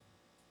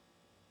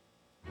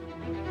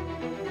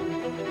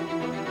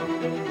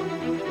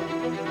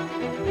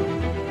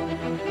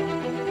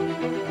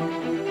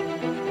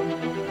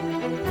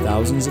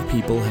thousands of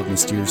people have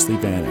mysteriously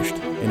vanished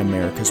in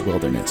America's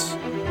wilderness.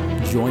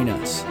 Join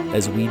us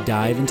as we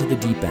dive into the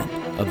deep end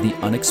of the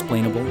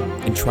unexplainable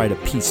and try to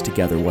piece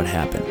together what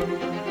happened.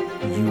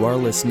 You are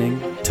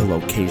listening to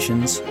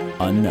Locations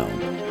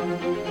Unknown.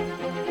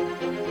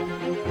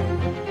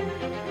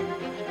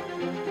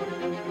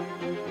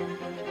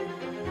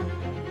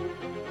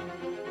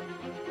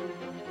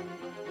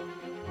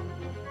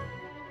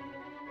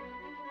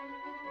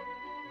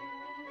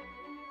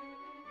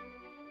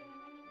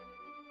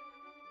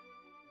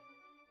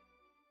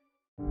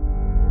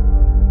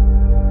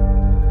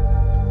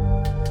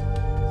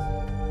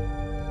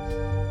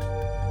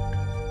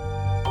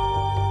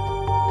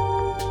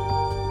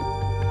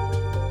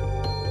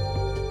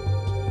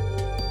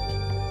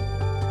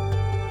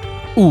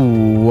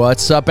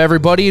 What's up,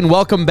 everybody, and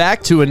welcome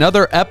back to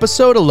another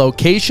episode of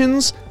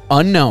Locations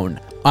Unknown.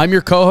 I'm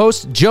your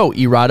co-host, Joe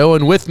Irado,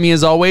 and with me,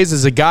 as always,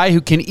 is a guy who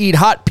can eat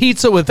hot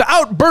pizza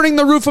without burning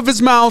the roof of his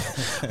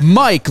mouth,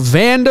 Mike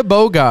Vanda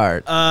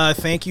Bogart.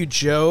 Thank you,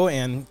 Joe,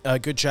 and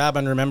good job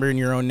on remembering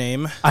your own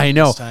name. I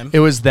know. This time. It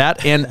was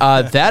that, and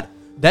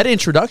that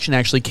introduction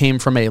actually came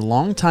from a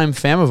longtime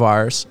fan of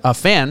ours,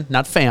 fan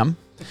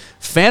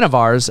of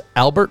ours,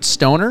 Albert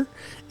Stoner.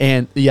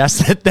 And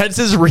yes, that's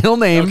his real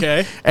name.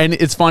 Okay. And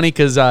it's funny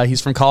because he's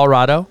from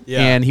Colorado,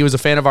 yeah. And he was a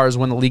fan of ours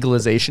when the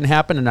legalization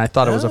happened, and I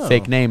thought it was a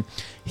fake name.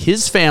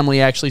 His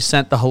family actually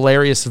sent the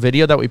hilarious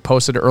video that we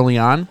posted early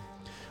on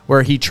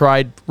where he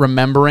tried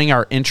remembering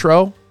our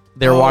intro.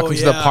 They were walking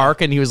through the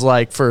park, and he was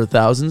like, for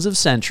thousands of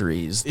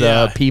centuries,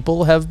 the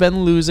people have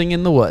been losing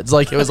in the woods.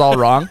 Like, it was all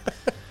wrong.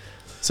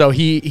 So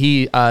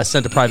he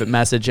sent a private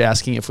message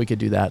asking if we could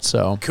do that.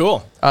 So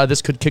cool.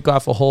 This could kick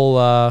off a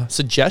whole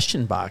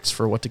suggestion box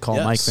for what to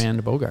call Mike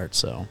Vanda Bogart.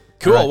 So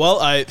cool. Right.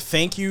 Well,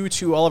 thank you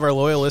to all of our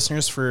loyal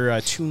listeners for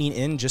tuning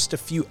in. Just a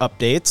few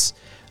updates.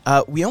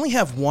 We only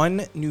have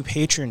one new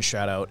patron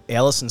shout out,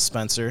 Allison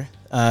Spencer.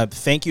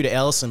 Thank you to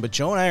Allison. But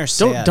Joe and I are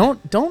sad.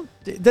 Don't.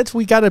 That's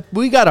we got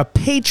a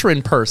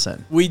patron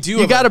person. We do.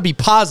 You got to be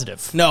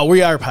positive. No,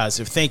 we are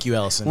positive. Thank you,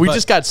 Allison. We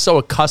just got so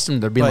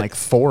accustomed to being like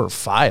 4 or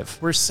 5.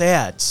 We're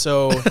sad.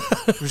 So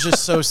we're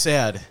just so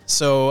sad.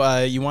 So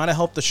you want to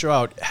help the show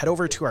out? Head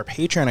over to our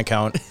Patreon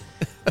account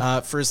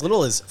for as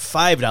little as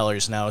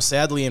 $5 now.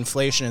 Sadly,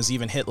 inflation has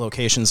even hit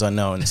Locations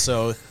Unknown.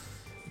 So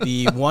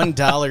the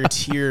 $1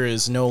 tier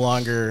is no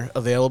longer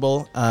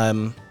available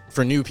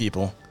for new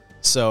people.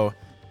 So,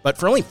 but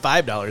for only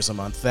 $5 a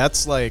month,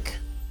 that's like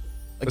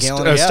a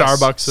gallon of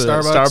gas.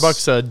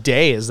 Starbucks a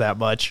day is that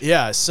much.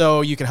 Yeah,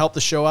 so you can help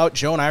the show out.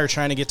 Joe and I are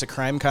trying to get to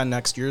CrimeCon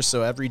next year,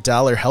 so every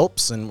dollar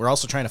helps, and we're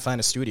also trying to find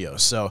a studio.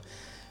 So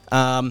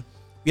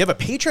we have a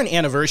patron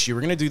anniversary.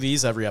 We're going to do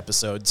these every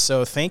episode.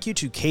 So thank you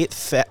to Kate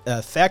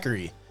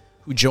Thackeray,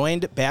 who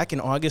joined back in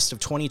August of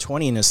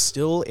 2020 and is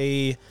still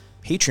a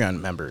Patreon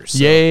member. So.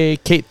 Yay,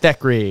 Kate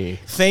Thackeray.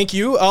 Thank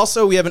you.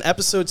 Also, we have an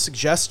episode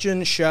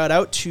suggestion shout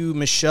out to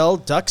Michelle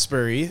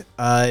Duxbury.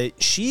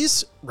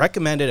 She's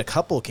recommended a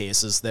couple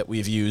cases that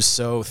we've used.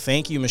 So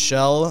thank you,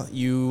 Michelle.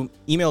 You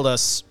emailed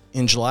us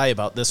in July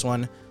about this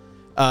one.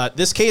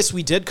 This case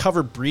we did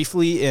cover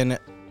briefly in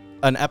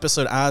an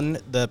episode on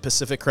the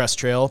Pacific Crest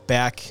Trail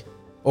back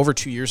over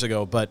 2 years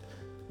ago, but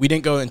we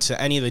didn't go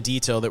into any of the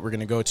detail that we're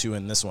going to go to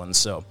in this one.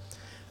 So,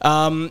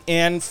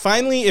 and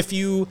finally, if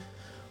you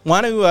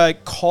want to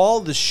call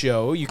the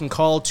show, you can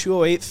call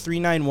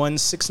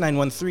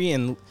 208-391-6913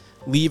 and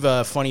leave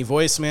a funny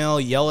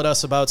voicemail, yell at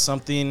us about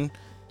something,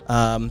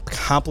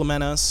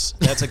 compliment us.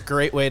 That's a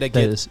great way to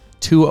get... That is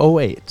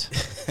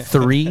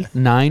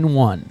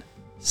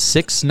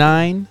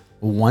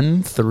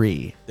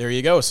 208-391-6913. There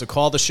you go. So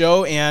call the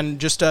show, and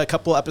just a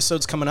couple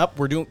episodes coming up.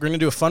 We're going to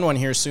do a fun one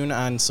here soon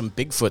on some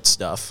Bigfoot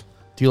stuff.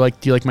 Do you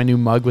like my new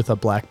mug with a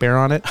black bear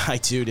on it? I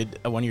do. Did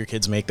one of your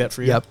kids make that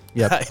for you?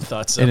 Yep. I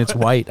thought so. And it's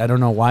white. I don't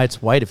know why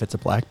it's white if it's a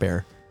black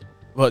bear.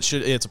 Well,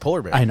 it's a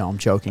polar bear. I know, I'm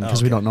joking,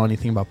 because we don't know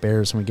anything about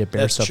bears and we get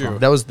bear That's stuff true. wrong.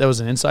 That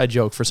was an inside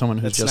joke for someone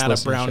who's That's just listening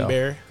to the show. not a brown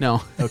bear?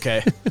 No.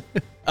 Okay.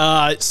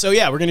 So,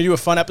 yeah, we're going to do a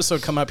fun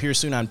episode come up here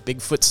soon on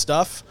Bigfoot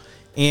stuff.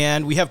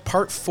 And we have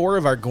part 4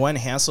 of our Gwen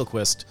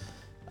Hasselquist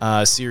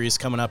series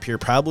coming up here,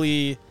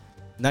 probably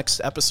next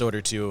episode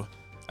or two.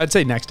 I'd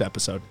say next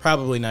episode.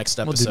 Probably next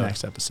episode. We'll do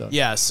next episode.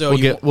 Yeah, so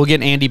we'll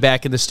get Andy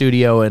back in the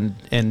studio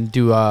and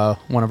do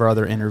one of our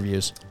other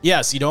interviews.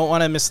 Yes, you don't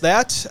want to miss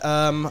that.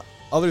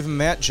 Other than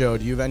that, Joe,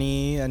 do you have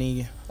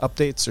any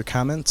updates or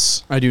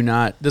comments? I do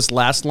not. This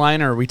last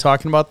line, are we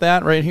talking about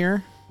that right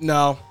here?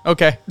 No.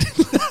 Okay.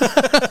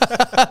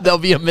 There'll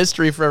be a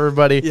mystery for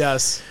everybody.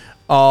 Yes.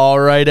 All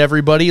right,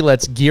 everybody,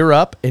 let's gear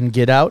up and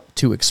get out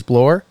to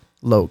explore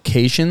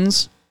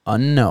Locations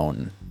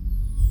Unknown.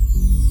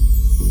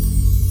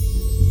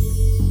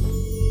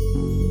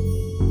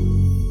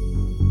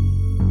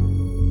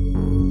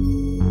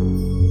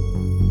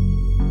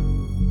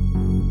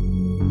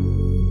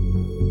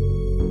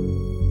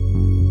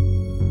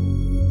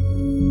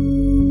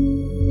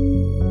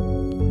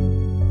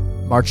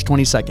 March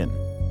 22nd,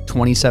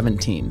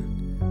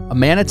 2017. A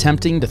man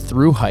attempting to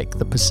thru-hike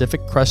the Pacific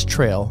Crest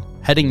Trail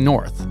heading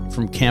north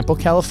from Campo,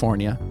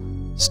 California,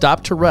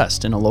 stopped to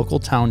rest in a local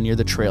town near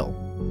the trail,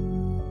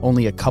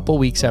 only a couple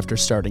weeks after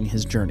starting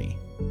his journey.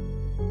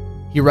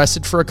 He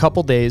rested for a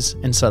couple days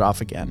and set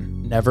off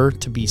again, never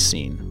to be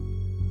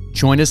seen.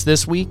 Join us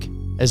this week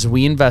as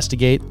we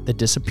investigate the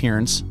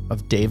disappearance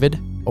of David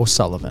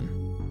O'Sullivan.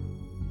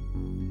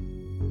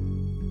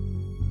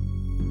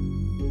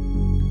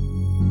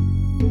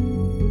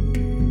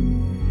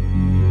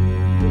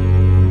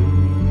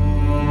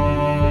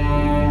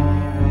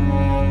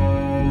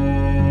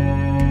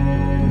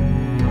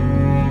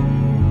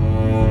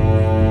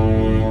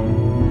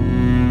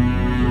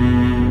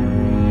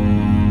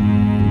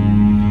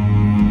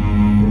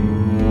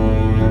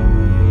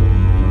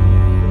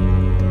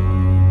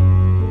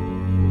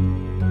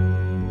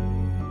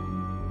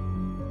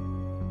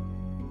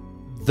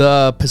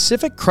 The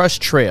Pacific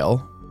Crest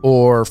Trail,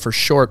 or for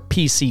short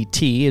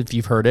PCT, if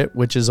you've heard it,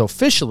 which is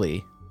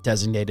officially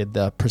designated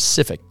the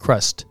Pacific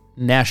Crest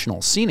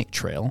National Scenic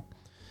Trail,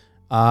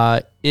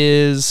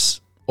 is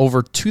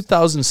over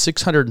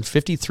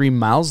 2,653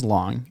 miles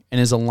long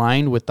and is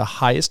aligned with the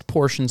highest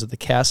portions of the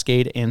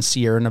Cascade and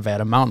Sierra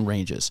Nevada mountain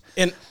ranges.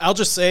 And I'll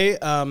just say,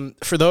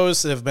 for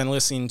those that have been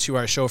listening to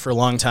our show for a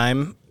long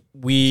time,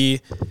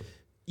 you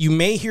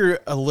may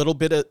hear a little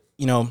bit of,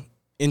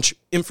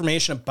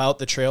 information about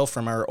the trail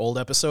from our old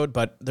episode,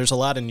 but there's a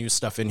lot of new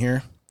stuff in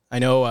here. I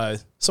know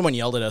someone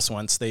yelled at us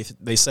once.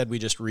 They said we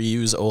just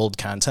reuse old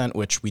content,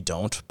 which we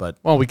don't. But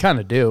well, we kind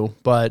of do,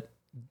 but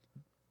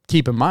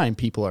keep in mind,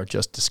 people are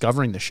just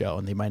discovering the show,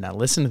 and they might not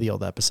listen to the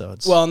old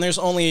episodes. Well, and there's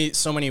only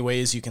so many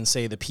ways you can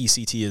say the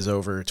PCT is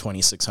over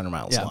 2,600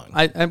 miles long.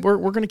 We're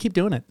going to keep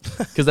doing it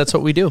because that's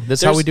what we do.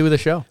 That's how we do the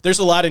show. There's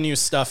a lot of new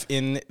stuff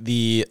in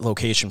the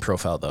location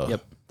profile, though.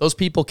 Yep. Those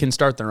people can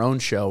start their own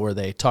show where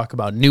they talk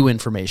about new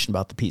information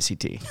about the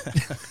PCT.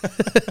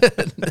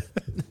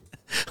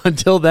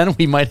 Until then,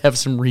 we might have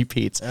some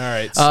repeats. All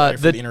right. Sorry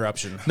for the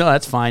interruption. No,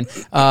 that's fine.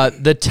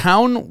 The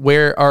town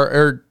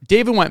where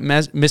David went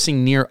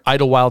missing near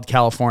Idlewild,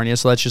 California.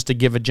 So that's just to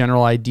give a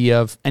general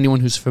idea of anyone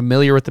who's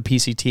familiar with the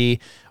PCT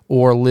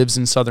or lives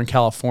in Southern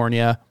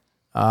California.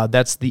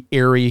 That's the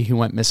area he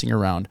went missing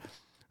around.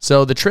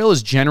 So the trail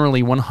is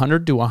generally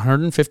 100 to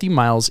 150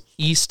 miles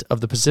east of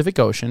the Pacific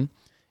Ocean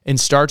and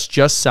starts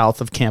just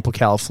south of Campo,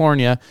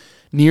 California,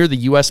 near the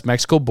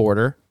U.S.-Mexico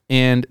border,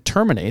 and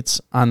terminates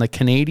on the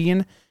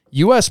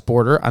Canadian-U.S.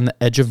 border on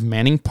the edge of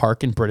Manning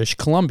Park in British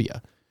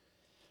Columbia.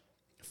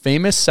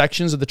 Famous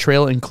sections of the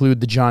trail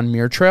include the John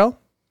Muir Trail,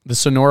 the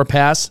Sonora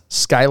Pass,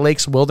 Sky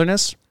Lakes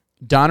Wilderness,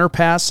 Donner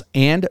Pass,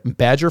 and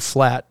Badger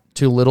Flat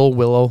to Little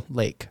Willow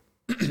Lake.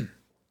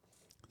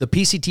 The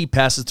PCT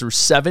passes through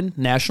 7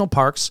 national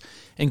parks,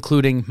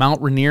 including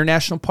Mount Rainier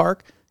National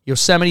Park,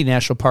 Yosemite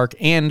National Park,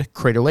 and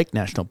Crater Lake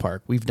National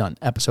Park. We've done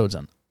episodes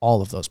on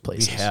all of those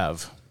places. We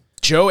have.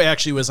 Joe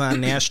actually was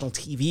on national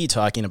TV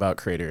talking about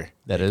Crater.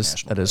 That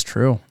is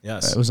true.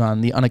 Yes. It was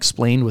on The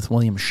Unexplained with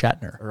William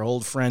Shatner. Our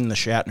old friend, the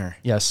Shatner.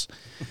 Yes.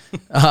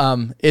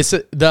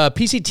 The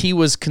PCT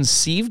was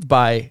conceived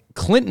by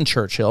Clinton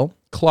Churchill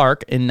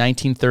Clark in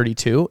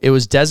 1932. It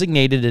was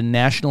designated a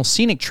National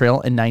Scenic Trail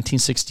in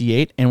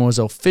 1968 and was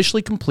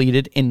officially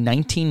completed in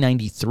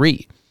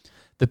 1993.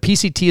 The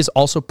PCT is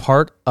also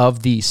part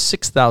of the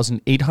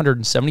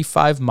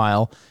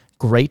 6,875-mile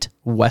Great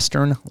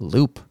Western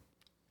Loop.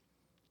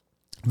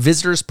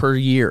 Visitors per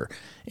year.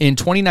 In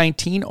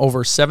 2019,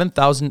 over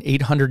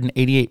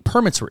 7,888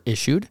 permits were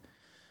issued,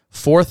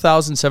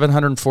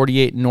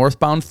 4,748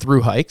 northbound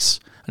through hikes.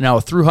 Now,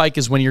 a through hike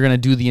is when you're going to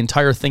do the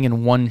entire thing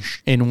in one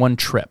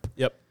trip.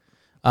 Yep.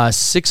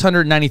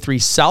 693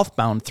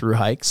 southbound through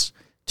hikes,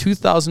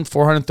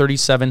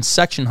 2,437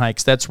 section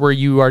hikes. That's where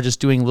you are just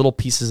doing little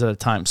pieces at a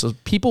time. So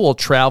people will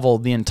travel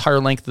the entire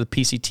length of the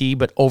PCT,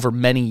 but over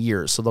many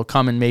years. So they'll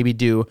come and maybe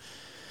do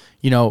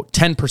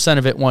 10%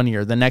 of it one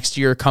year. The next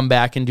year, come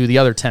back and do the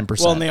other 10%.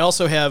 Well, and they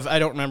also have, I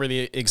don't remember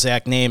the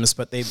exact names,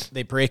 but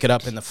they break it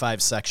up into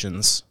 5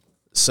 sections.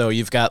 So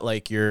you've got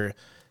like your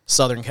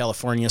Southern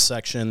California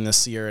section, the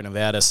Sierra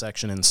Nevada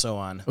section, and so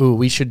on. Ooh,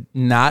 we should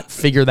not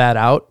figure that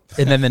out.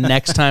 And then the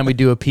next time we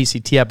do a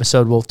PCT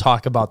episode, we'll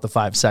talk about the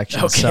 5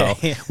 sections.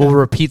 Okay. So we'll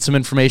repeat some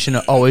information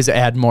and always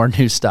add more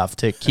new stuff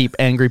to keep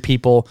angry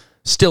people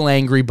still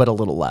angry, but a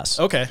little less.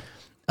 Okay.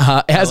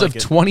 As of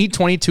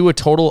 2022, a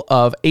total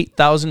of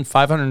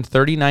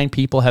 8,539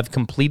 people have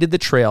completed the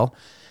trail,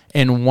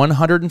 and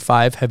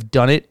 105 have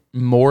done it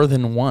more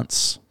than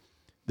once.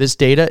 This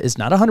data is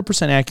not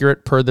 100%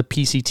 accurate per the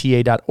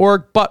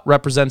PCTA.org, but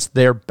represents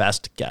their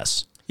best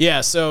guess. Yeah,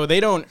 so they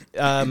don't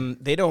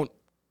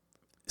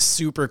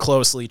super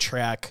closely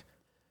track,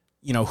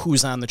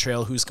 who's on the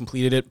trail, who's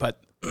completed it,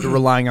 but they're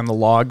relying on the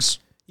logs.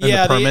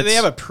 Yeah, they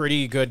have a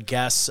pretty good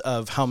guess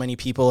of how many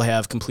people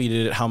have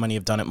completed it, how many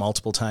have done it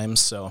multiple times.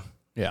 So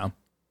yeah.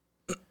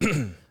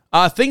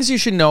 Things you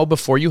should know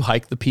before you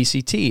hike the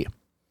PCT.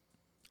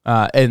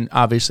 And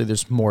obviously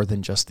there's more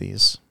than just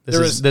these.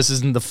 This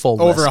isn't the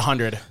full over list.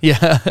 100.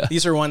 Yeah.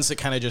 These are ones that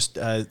kind of just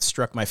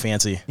struck my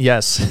fancy.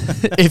 Yes.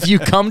 If you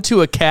come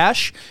to a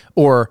cache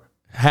or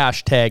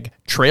hashtag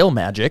trail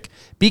magic,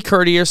 be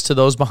courteous to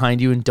those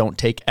behind you and don't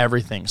take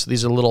everything. So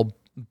these are little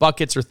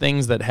buckets or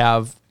things that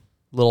have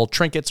little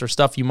trinkets or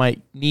stuff you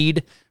might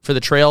need for the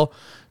trail.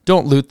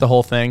 Don't loot the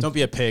whole thing. Don't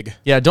be a pig.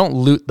 Yeah, don't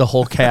loot the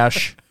whole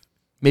cache.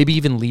 Maybe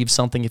even leave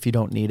something if you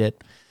don't need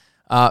it.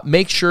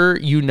 Make sure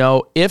you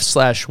know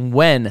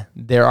if/when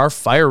there are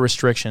fire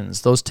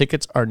restrictions. Those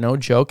tickets are no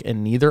joke,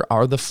 and neither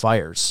are the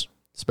fires,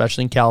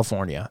 especially in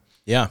California.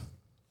 Yeah.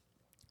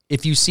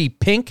 If you see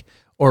pink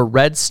or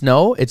red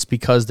snow, it's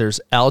because there's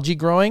algae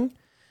growing,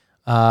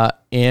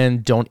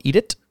 and don't eat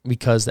it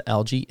because the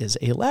algae is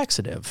a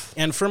laxative.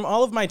 And from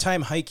all of my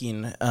time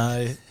hiking,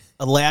 a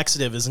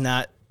laxative is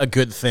not a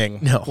good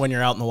thing when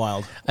you're out in the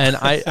wild. And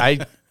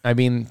I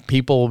mean,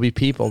 people will be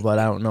people, but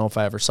I don't know if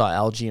I ever saw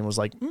algae and was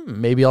like,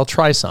 maybe I'll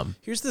try some.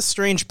 Here's this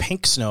strange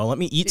pink snow. Let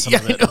me eat some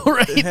of it. I know,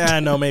 right? Yeah,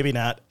 no, maybe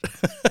not.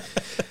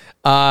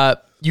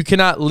 You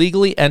cannot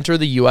legally enter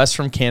the U.S.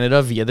 from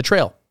Canada via the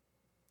trail.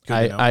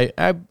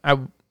 I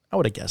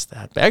would have guessed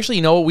that. But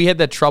actually, we had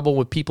that trouble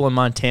with people in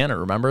Montana,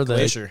 remember?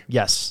 Glacier.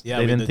 Yes. Yeah,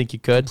 they didn't think you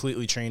could.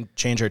 Completely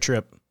change our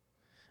trip.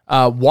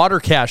 Water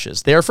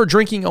caches. They are for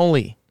drinking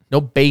only. No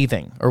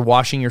bathing or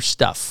washing your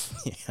stuff.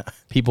 Yeah.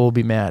 People will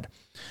be mad.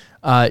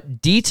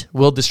 DEET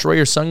will destroy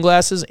your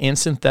sunglasses and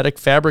synthetic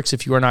fabrics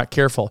if you are not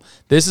careful.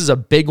 This is a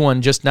big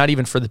one, just not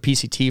even for the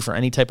PCT, for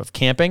any type of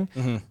camping.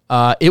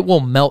 Mm-hmm. It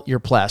will melt your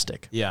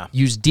plastic. Yeah.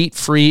 Use DEET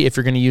free if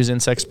you're going to use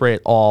insect spray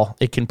at all.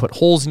 It can put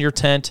holes in your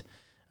tent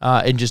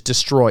and just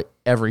destroy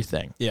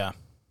everything. Yeah.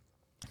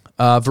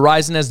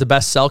 Verizon has the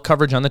best cell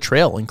coverage on the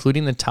trail,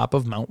 including the top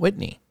of Mount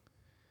Whitney.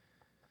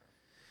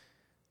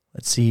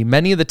 Let's see.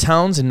 Many of the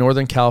towns in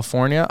Northern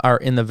California are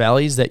in the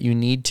valleys that you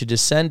need to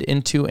descend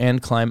into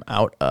and climb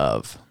out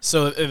of.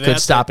 So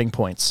good stopping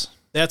points.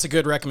 That's a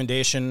good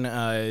recommendation.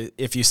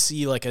 If you see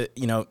you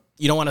don't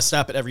want to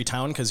stop at every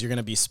town because you're going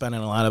to be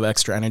spending a lot of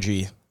extra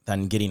energy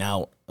then getting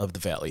out of the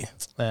valley.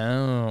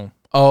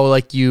 Oh,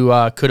 like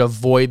you could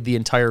avoid the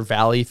entire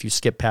valley if you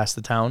skip past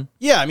the town?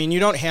 Yeah, I mean, you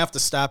don't have to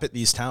stop at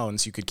these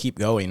towns. You could keep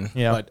going.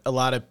 Yeah. But a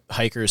lot of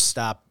hikers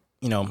stop,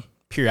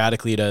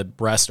 periodically to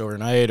rest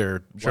overnight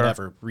or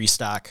whatever,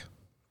 restock.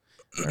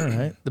 All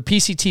right. The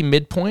PCT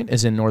midpoint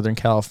is in Northern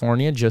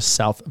California, just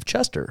south of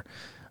Chester.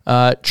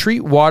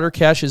 Treat water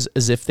caches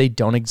as if they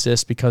don't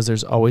exist because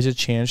there's always a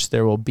chance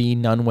there will be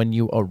none when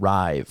you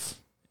arrive.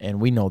 And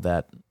we know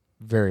that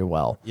very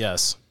well.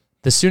 Yes.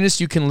 The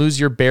soonest you can lose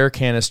your bear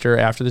canister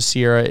after the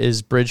Sierra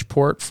is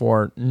Bridgeport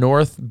for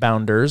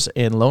northbounders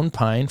and Lone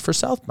Pine for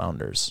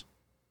southbounders.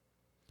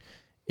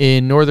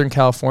 In Northern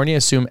California,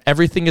 assume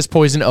everything is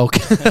poison oak.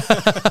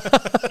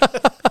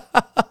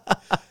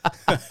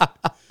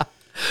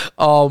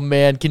 Oh,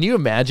 man. Can you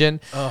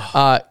imagine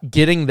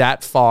getting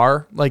that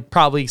far, like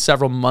probably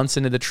several months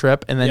into the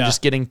trip, and then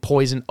just getting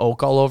poison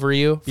oak all over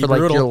you for like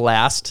your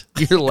last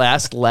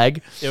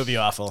leg? It would be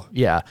awful.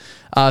 Yeah.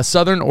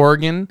 Southern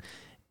Oregon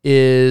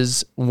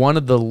is one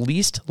of the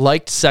least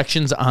liked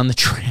sections on the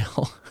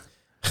trail.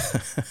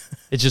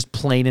 It's just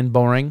plain and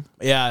boring.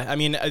 Yeah, I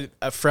mean,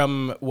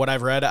 from what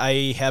I've read,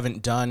 I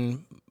haven't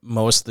done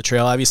most of the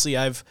trail. Obviously,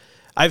 I've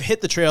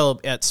hit the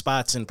trail at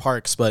spots in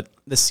parks, but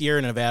the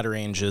Sierra Nevada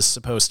range is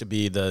supposed to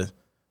be the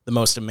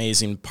most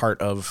amazing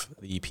part of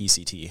the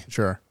PCT.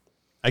 Sure.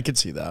 I could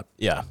see that.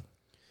 Yeah.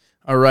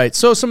 All right.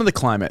 So some of the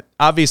climate.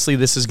 Obviously,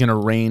 this is going to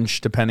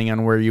range depending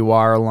on where you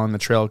are along the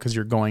trail because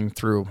you're going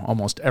through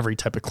almost every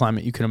type of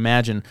climate you can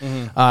imagine.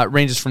 Mm-hmm. It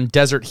ranges from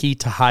desert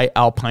heat to high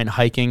alpine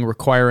hiking,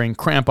 requiring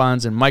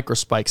crampons and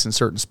microspikes in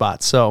certain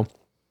spots. So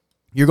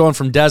you're going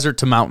from desert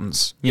to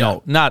mountains. You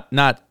know,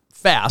 not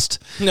fast,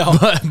 no,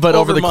 but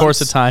over the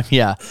course of time,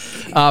 yeah.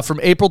 From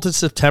April to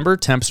September,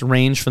 temps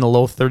range from the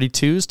low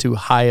 32s to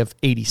high of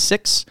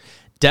 86.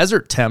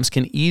 Desert temps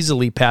can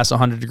easily pass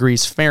 100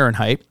 degrees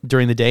Fahrenheit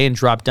during the day and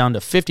drop down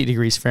to 50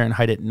 degrees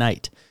Fahrenheit at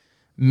night.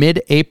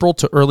 Mid-April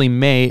to early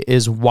May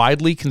is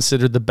widely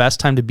considered the best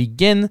time to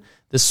begin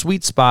the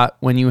sweet spot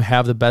when you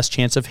have the best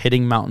chance of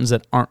hitting mountains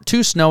that aren't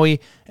too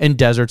snowy and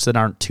deserts that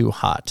aren't too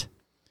hot.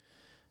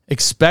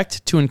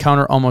 Expect to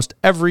encounter almost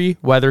every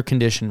weather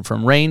condition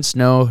from rain,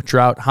 snow,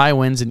 drought, high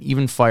winds, and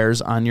even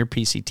fires on your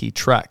PCT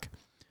trek.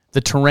 The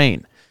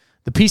terrain.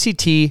 The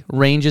PCT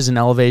ranges in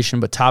elevation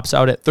but tops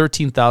out at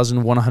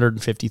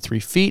 13,153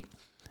 feet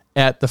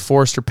at the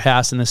Forester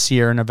Pass in the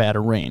Sierra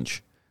Nevada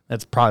range.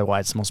 That's probably why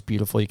it's the most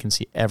beautiful. You can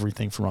see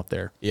everything from up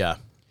there. Yeah.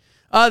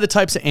 The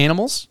types of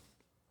animals.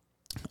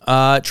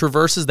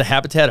 Traverses the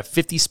habitat of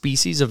 50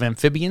 species of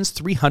amphibians,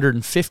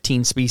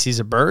 315 species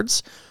of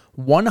birds,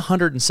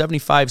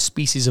 175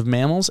 species of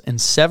mammals, and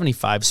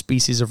 75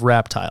 species of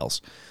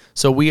reptiles.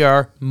 So we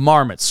are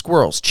marmots,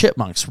 squirrels,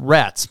 chipmunks,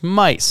 rats,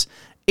 mice,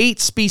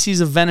 8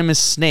 species of venomous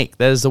snake.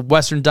 That is the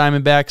western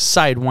diamondback,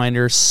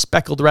 sidewinder,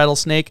 speckled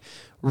rattlesnake,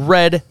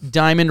 red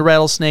diamond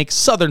rattlesnake,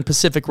 southern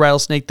Pacific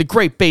rattlesnake, the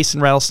Great Basin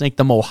rattlesnake,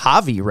 the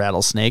Mojave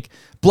rattlesnake,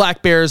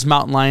 black bears,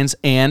 mountain lions,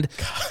 and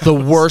the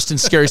worst and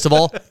scariest of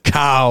all,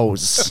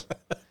 cows.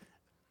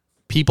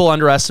 People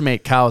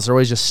underestimate cows. They're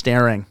always just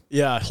staring,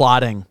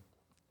 plotting.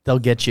 They'll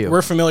get you.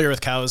 We're familiar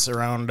with cows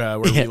around where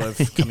we live,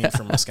 coming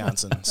from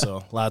Wisconsin,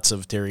 so lots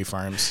of dairy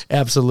farms.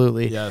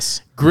 Absolutely.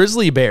 Yes.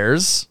 Grizzly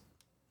bears.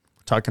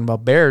 talking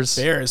about bears.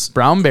 Bears.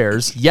 Brown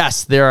bears.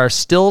 Yes, there are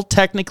still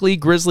technically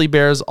grizzly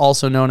bears,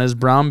 also known as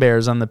brown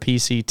bears, on the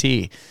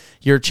PCT.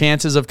 Your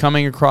chances of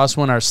coming across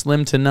one are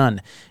slim to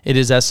none. It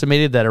is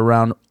estimated that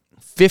around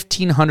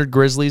 1,500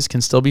 grizzlies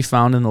can still be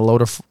found in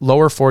the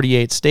lower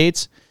 48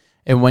 states.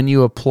 And when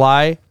you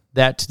apply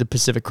that to the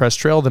Pacific Crest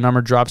Trail, the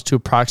number drops to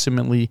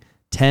approximately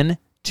 10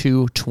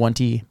 to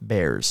 20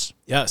 bears.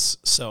 Yes.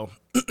 So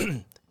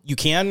you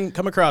can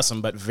come across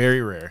them, but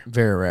very rare.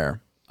 Very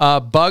rare.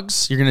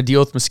 Bugs, you're going to deal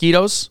with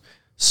mosquitoes.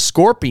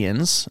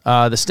 Scorpions,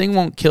 the sting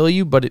won't kill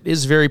you, but it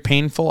is very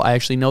painful. I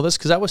actually know this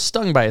because I was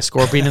stung by a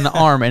scorpion in the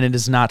arm, and it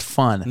is not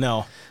fun.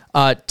 No.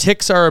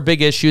 Ticks are a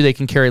big issue. They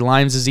can carry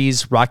Lyme's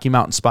disease, Rocky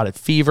Mountain spotted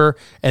fever,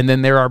 and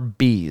then there are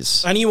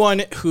bees.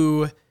 Anyone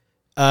who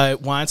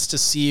wants to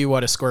see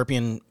what a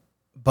scorpion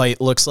bite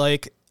looks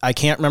like, I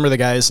can't remember the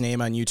guy's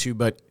name on YouTube,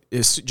 but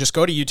just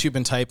go to YouTube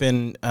and type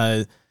in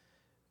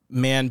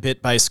man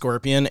bit by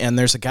scorpion, and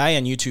there's a guy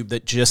on YouTube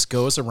that just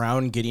goes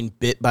around getting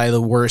bit by the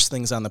worst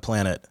things on the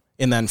planet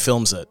and then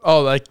films it.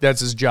 Oh, like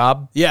that's his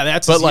job? Yeah,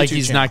 that's but his like YouTube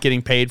he's channel. not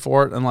getting paid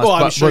for it unless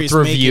I'm sure with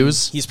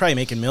reviews. He's probably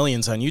making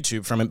millions on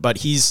YouTube from it,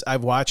 but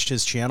I've watched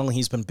his channel.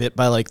 He's been bit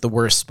by like the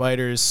worst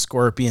spiders,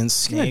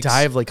 scorpions, He's gonna snakes.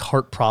 die of like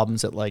heart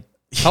problems at like,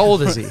 how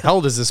old is he? How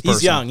old is this person?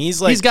 He's young.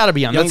 He's got to be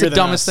young. That's younger the than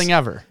dumbest us. thing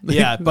ever.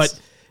 Yeah, but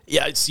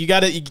yeah, you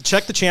got to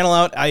check the channel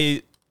out.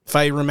 If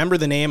I remember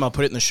the name, I'll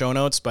put it in the show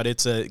notes, but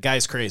it's a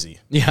guy's crazy.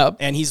 Yep.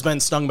 And he's been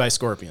stung by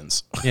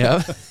scorpions.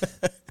 Yeah.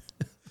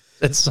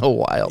 That's so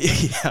wild.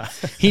 Yeah.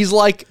 He's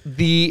like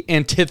the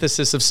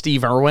antithesis of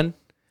Steve Irwin.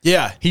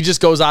 Yeah. He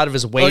just goes out of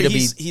his way to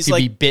he's be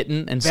like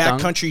bitten and stung.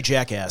 Backcountry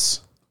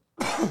jackass.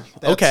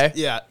 Okay.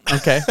 Yeah.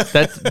 Okay.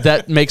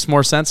 That makes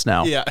more sense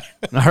now. Yeah.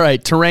 All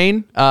right.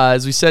 Terrain,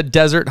 as we said,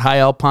 desert, high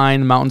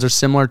alpine. The mountains are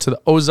similar to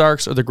the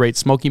Ozarks or the Great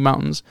Smoky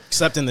Mountains.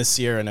 Except in the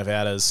Sierra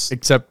Nevadas.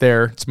 Except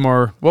there, it's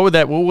more. What would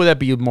that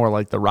be? More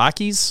like the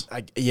Rockies?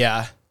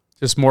 Yeah.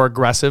 Just more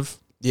aggressive.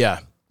 Yeah.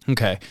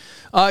 Okay.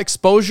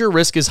 Exposure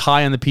risk is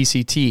high on the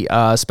PCT,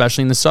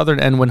 especially in the southern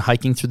end when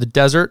hiking through the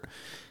desert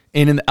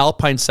and in the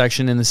alpine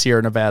section in the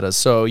Sierra Nevadas.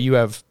 So you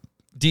have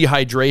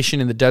dehydration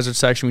in the desert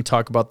section. We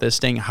talk about this.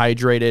 Staying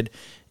hydrated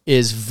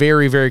is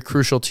very, very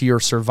crucial to your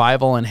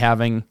survival and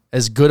having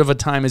as good of a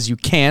time as you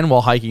can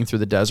while hiking through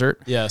the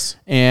desert. Yes.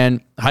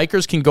 And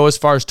hikers can go as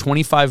far as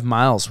 25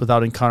 miles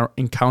without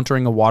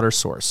encountering a water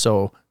source.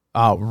 So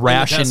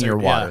ration desert, your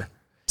water. Yeah.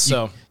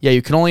 So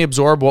you can only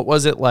absorb, what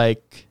was it,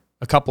 like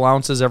a couple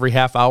ounces every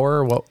half hour?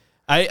 Or what?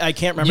 I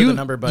can't remember the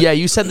number, but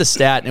you said the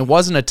stat, and it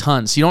wasn't a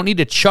ton. So you don't need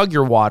to chug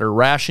your water,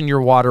 ration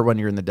your water when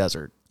you're in the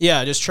desert.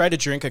 yeah, just try to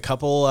drink a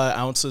couple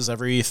ounces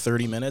every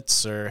 30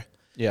 minutes or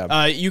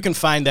you can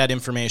find that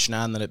information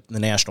on the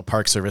National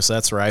Park Service.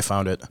 That's where I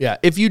found it. Yeah,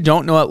 if you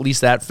don't know at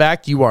least that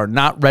fact, you are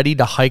not ready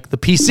to hike the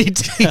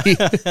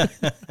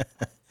PCT.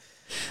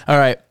 All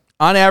right.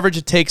 On average,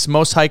 it takes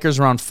most hikers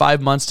around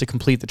 5 months to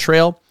complete the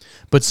trail,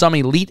 but some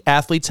elite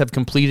athletes have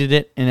completed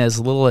it in as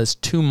little as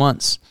 2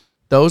 months.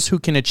 Those who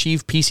can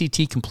achieve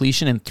PCT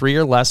completion in 3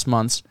 or less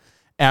months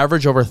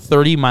average over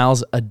 30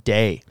 miles a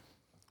day.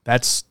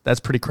 That's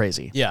pretty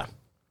crazy. Yeah.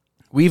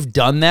 We've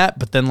done that,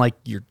 but then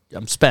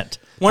I'm spent.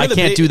 I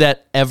can't do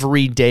that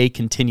every day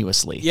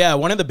continuously. Yeah,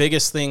 one of the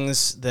biggest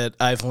things that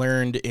I've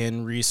learned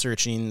in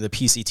researching the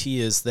PCT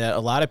is that a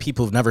lot of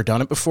people who've never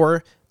done it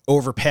before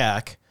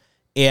overpack,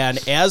 and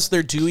as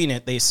they're doing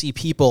it, they see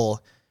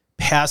people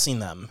passing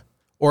them,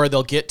 or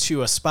they'll get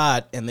to a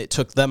spot and it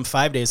took them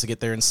 5 days to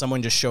get there and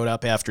someone just showed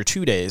up after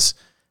 2 days.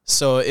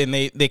 So, and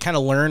they kind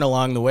of learn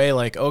along the way,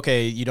 like,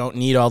 okay, you don't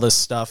need all this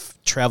stuff,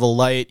 travel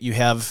light, you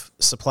have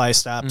supply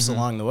stops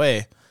along the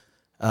way.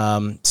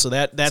 So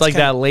that's it's like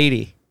that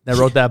lady that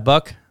wrote that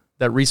book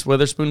that Reese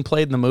Witherspoon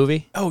played in the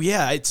movie. Oh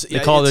yeah, it's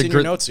in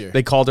your notes here.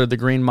 They called her the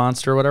Green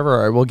Monster or whatever.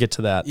 All right, we'll get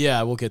to that.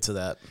 Yeah, we'll get to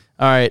that.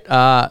 All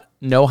right,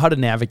 know how to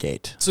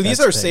navigate. So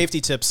these are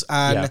safety tips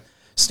on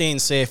staying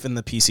safe in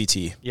the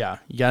PCT. Yeah,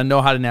 you got to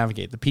know how to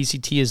navigate. The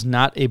PCT is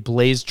not a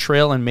blazed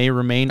trail and may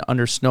remain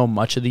under snow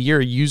much of the year.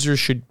 Users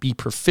should be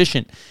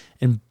proficient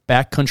in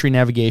backcountry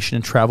navigation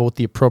and travel with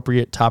the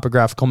appropriate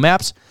topographical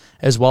maps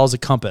as well as a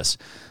compass.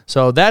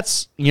 So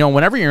that's,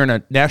 whenever you're in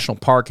a national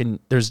park and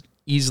there's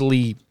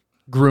easily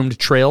groomed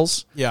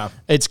trails,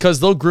 it's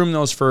because they'll groom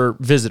those for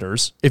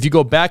visitors. If you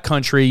go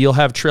backcountry, you'll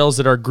have trails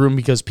that are groomed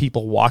because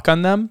people walk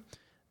on them.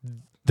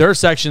 There are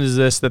sections of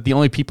this that the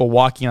only people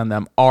walking on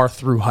them are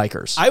through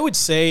hikers. I would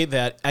say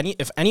that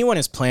if anyone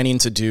is planning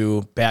to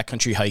do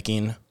backcountry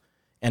hiking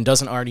and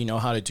doesn't already know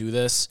how to do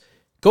this,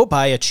 go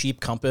buy a cheap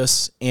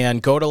compass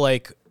and go to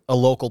like a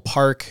local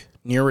park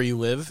near where you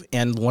live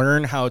and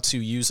learn how to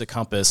use a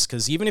compass.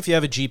 Because even if you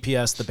have a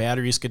GPS, the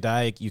batteries could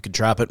die. You could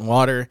drop it in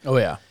water. Oh,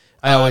 yeah.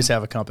 I always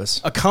have a compass.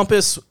 A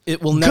compass,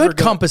 it will never Good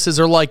compasses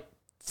are like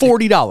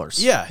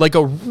 $40. Yeah. Like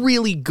a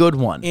really good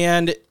one.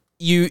 And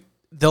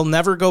they'll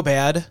never go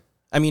bad.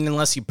 I mean,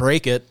 unless you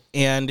break it,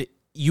 and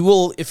you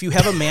will, if you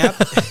have a map,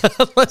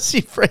 unless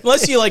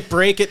you like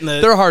break it in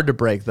the, they're hard to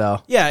break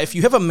though. Yeah. If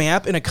you have a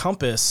map and a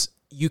compass,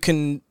 you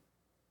can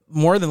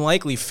more than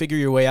likely figure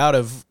your way out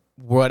of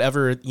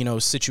whatever,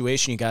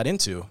 situation you got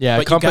into. Yeah,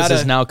 but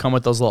compasses now come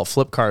with those little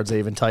flip cards. They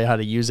even tell you how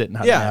to use it and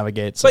how to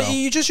navigate. So. But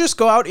you just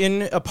go out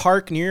in a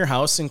park near your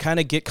house and kind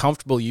of get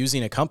comfortable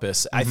using a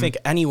compass. I think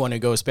anyone who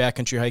goes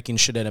backcountry hiking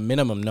should at a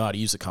minimum know how to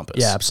use a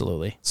compass. Yeah,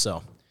 absolutely.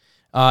 So...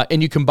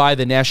 and you can buy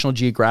the National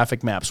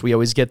Geographic maps. We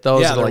always get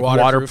those. Yeah, they're they're like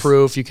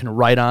waterproof. You can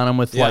write on them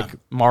with like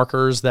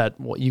markers that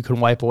you can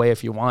wipe away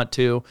if you want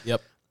to.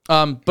 Yep.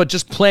 But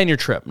just plan your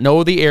trip.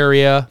 Know the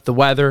area, the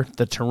weather,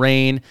 the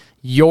terrain,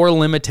 your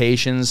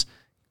limitations,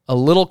 a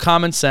little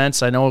common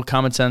sense. I know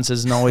common sense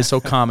isn't always so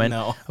common,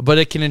 No. but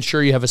it can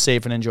ensure you have a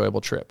safe and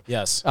enjoyable trip.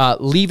 Yes.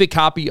 Leave a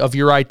copy of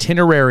your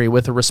itinerary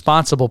with a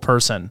responsible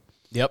person.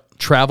 Yep.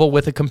 Travel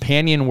with a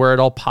companion where at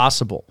all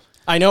possible.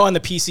 I know on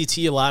the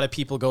PCT, a lot of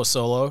people go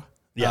solo.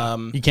 Yeah.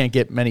 You can't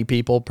get many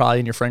people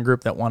probably in your friend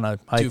group that want to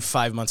hike. Do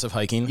 5 months of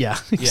hiking. Yeah.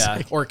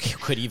 Yeah. Or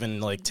could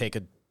even like take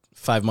a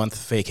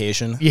 5-month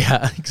vacation.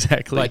 Yeah,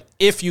 exactly. But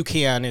if you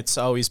can, it's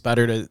always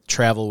better to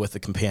travel with a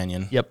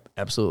companion. Yep,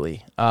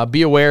 absolutely.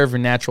 Be aware of your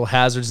natural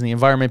hazards in the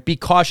environment. Be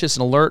cautious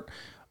and alert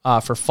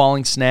for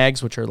falling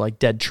snags, which are like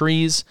dead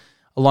trees,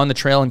 along the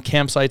trail and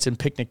campsites and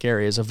picnic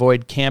areas.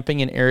 Avoid camping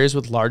in areas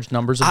with large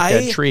numbers of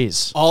dead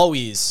trees.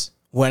 Always,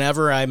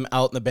 whenever I'm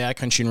out in the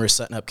backcountry and we're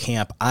setting up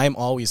camp, I'm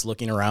always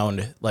looking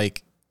around.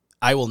 Like,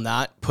 I will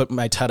not put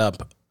my tent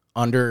up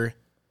under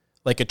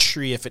like a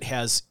tree if it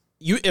has...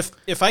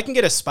 If I can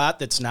get a spot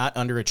that's not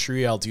under a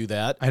tree, I'll do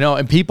that. I know,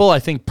 and people I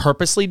think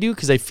purposely do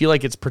because they feel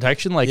like it's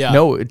protection. Like,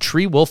 no, a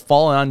tree will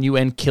fall on you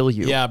and kill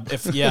you. Yeah,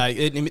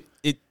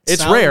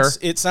 It's rare.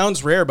 It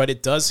sounds rare, but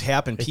it does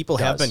happen. People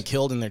have been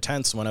killed in their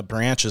tents when a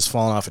branch has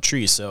fallen off a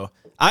tree. So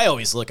I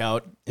always look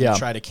out and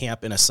try to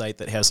camp in a site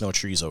that has no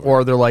trees over.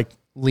 Or they're like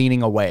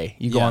leaning away.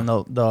 You go on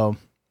the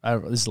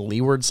is the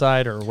leeward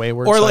side or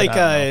wayward or side?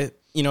 like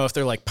if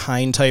they're like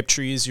pine type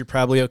trees, you're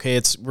probably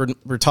okay.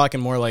 We're talking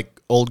more like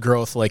old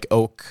growth, like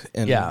oak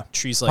and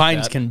trees like that.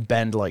 Pines can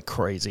bend like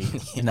crazy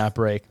and not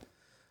break.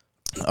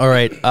 All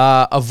right.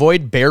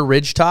 Avoid bare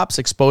ridge tops,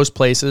 exposed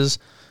places,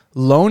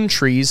 lone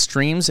trees,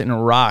 streams,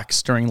 and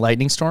rocks during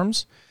lightning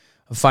storms.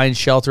 Find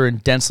shelter in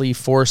densely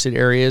forested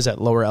areas at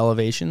lower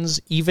elevations.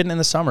 Even in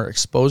the summer,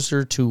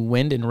 exposure to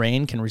wind and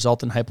rain can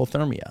result in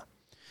hypothermia.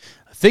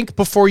 Think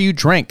before you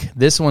drink.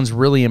 This one's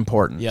really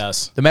important.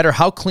 Yes. No matter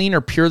how clean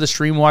or pure the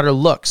stream water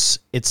looks,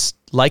 it's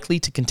likely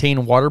to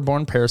contain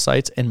waterborne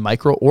parasites and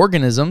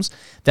microorganisms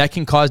that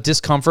can cause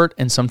discomfort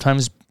and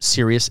sometimes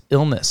serious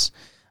illness.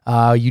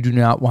 You do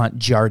not want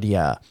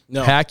Giardia.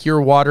 No. Pack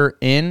your water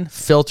in,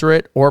 filter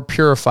it, or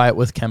purify it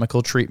with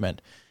chemical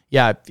treatment.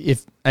 Yeah,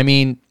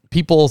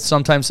 people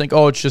sometimes think,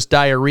 oh, it's just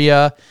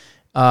diarrhea.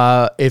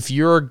 If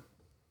you're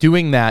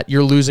doing that,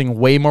 you're losing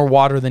way more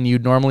water than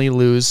you'd normally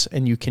lose,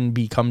 and you can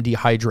become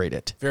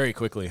dehydrated. Very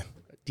quickly.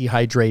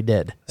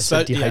 Dehydrated. I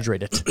said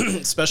dehydrated. Yeah.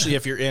 Especially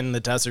if you're in the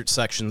desert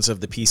sections of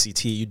the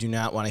PCT, you do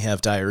not want to have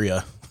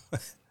diarrhea.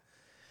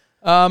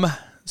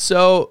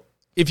 So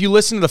if you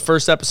listen to the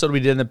first episode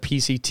we did in the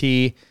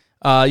PCT,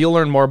 you'll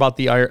learn more about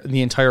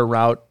the entire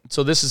route.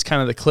 So this is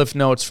kind of the cliff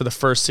notes for the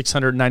first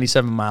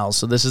 697 miles.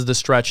 So this is the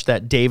stretch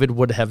that David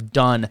would have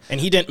done.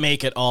 And he didn't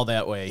make it all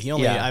that way. He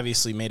only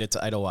obviously made it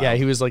to Idlewild. Yeah,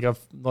 he was like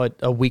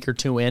a week or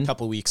two in. A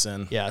couple weeks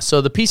in. Yeah,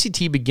 so the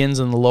PCT begins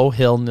on the low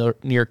hill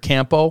near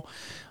Campo,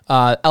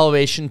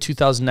 elevation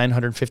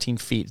 2,915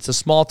 feet. It's a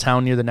small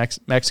town near the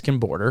Mexican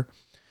border.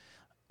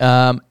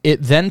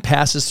 It then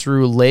passes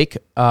through Lake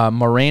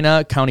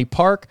Morena County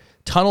Park,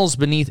 tunnels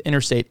beneath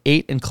Interstate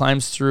 8, and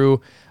climbs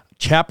through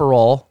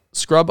chaparral,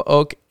 scrub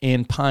oak,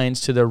 and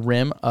pines to the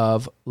rim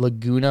of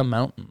Laguna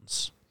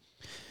Mountains.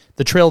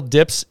 The trail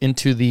dips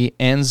into the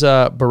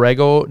Anza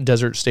Borrego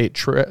Desert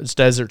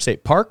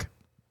State Park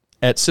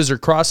at Scissor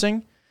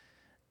Crossing,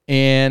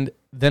 and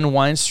then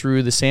winds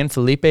through the San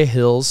Felipe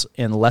Hills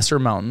and Lesser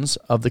Mountains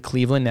of the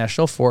Cleveland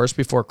National Forest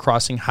before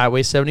crossing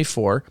Highway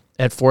 74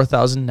 at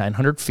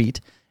 4,900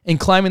 feet and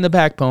climbing the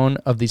backbone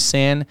of the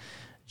San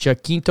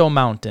Jacinto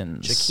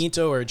Mountains.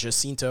 Jacinto or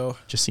Jacinto?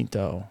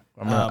 Jacinto.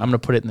 I'm gonna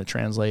put it in the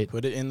translate.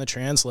 Put it in the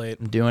translate.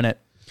 I'm doing it.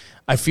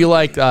 I feel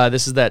like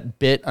this is that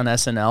bit on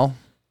SNL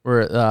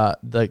where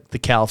the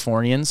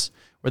Californians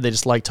where they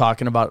just like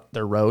talking about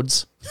their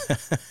roads.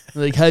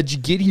 Like, how'd you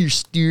get here,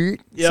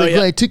 Stuart? It's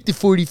well, I took the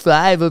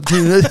 45 up to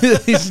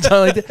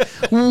like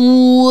that.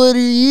 What are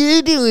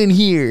you doing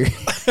here?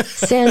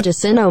 San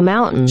Jacinto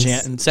Mountains.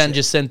 San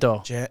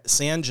Jacinto.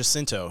 San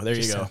Jacinto. There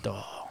you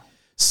go.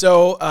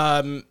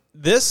 So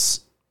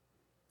this,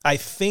 I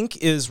think,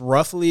 is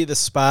roughly the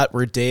spot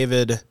where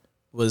David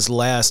was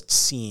last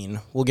seen.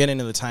 We'll get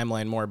into the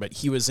timeline more, but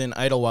he was in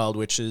Idlewild,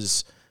 which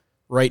is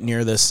right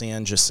near the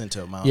San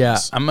Jacinto Mountains. Yeah,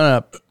 I'm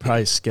going to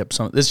probably skip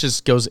some. This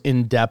just goes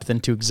in depth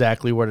into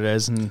exactly what it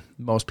is, and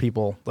most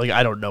people, like,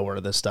 I don't know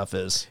where this stuff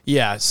is.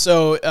 Yeah,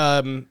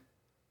 so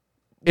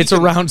it's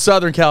around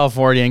Southern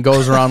California and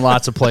goes around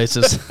lots of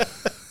places.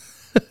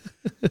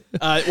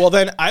 Well,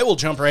 then I will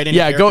jump right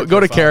into go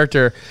to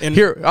character. And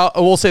here,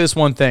 we'll say this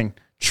one thing.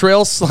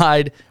 Trail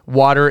slide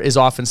water is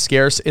often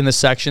scarce in the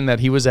section that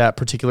he was at,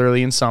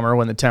 particularly in summer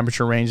when the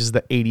temperature ranges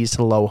the 80s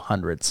to low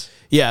hundreds.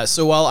 Yeah,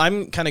 so while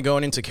I'm kind of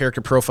going into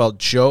character profile,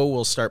 Joe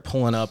will start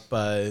pulling up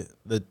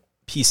the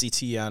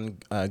PCT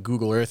on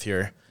Google Earth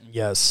here.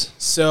 Yes.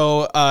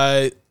 So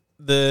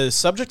the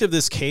subject of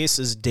this case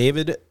is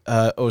David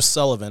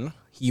O'Sullivan.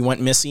 He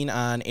went missing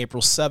on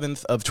April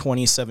 7th of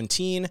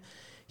 2017.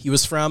 He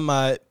was from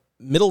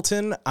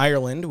Middleton,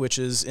 Ireland, which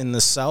is in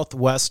the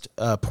southwest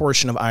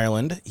portion of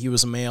Ireland. He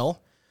was a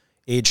male,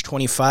 age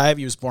 25.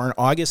 He was born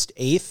August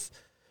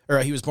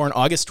 29th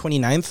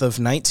of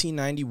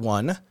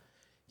 1991.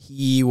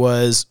 He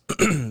was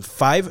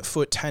 5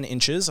 foot 10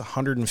 inches,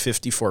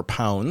 154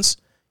 pounds.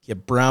 He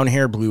had brown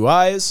hair, blue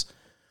eyes.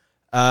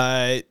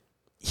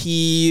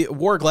 He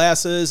wore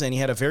glasses and he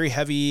had a very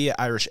heavy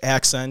Irish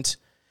accent.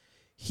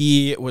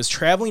 He was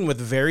traveling with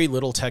very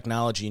little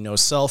technology, no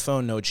cell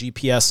phone, no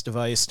GPS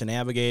device to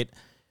navigate.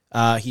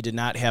 He did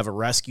not have a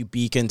rescue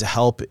beacon to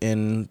help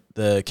in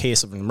the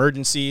case of an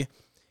emergency.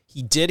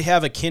 He did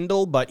have a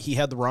Kindle, but he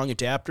had the wrong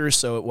adapter,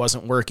 so it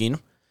wasn't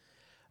working.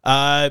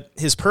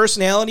 His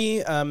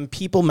personality,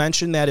 people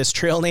mentioned that his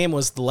trail name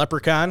was the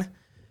Leprechaun.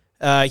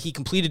 He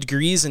completed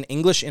degrees in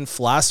English and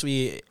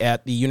philosophy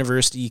at the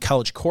University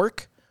College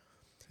Cork.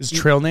 His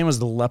trail name was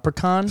the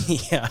Leprechaun?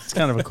 Yeah. It's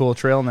kind of a cool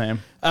trail name.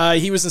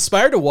 He was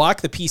inspired to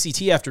walk the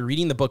PCT after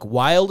reading the book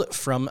Wild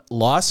From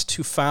Lost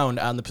to Found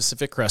on the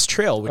Pacific Crest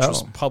Trail, which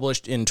was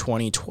published in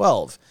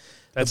 2012.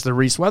 That's the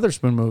Reese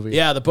Witherspoon movie.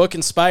 Yeah, the book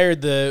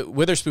inspired the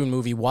Witherspoon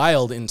movie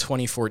Wild in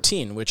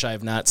 2014, which I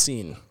have not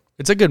seen.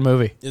 It's a good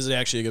movie. Is it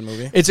actually a good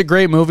movie? It's a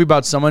great movie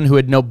about someone who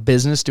had no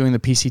business doing the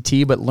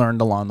PCT but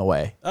learned along the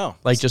way. Oh.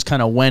 Like just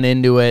kind of went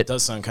into it.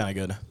 Does sound kind of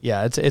good.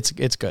 Yeah,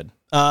 it's good.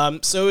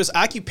 So his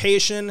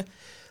occupation,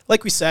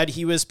 like we said,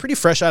 he was pretty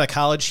fresh out of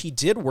college. He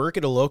did work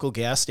at a local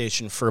gas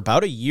station for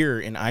about a year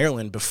in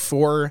Ireland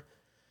before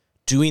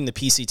doing the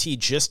PCT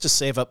just to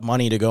save up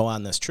money to go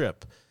on this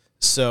trip.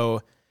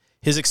 So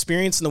his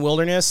experience in the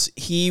wilderness,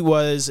 he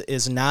was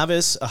as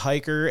novice a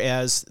hiker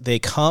as they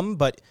come,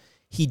 but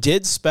he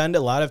did spend a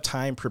lot of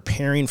time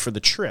preparing for the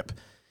trip.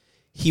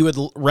 He would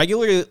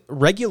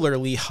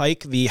regularly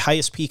hike the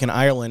highest peak in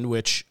Ireland,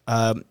 which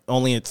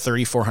only at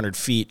 3,400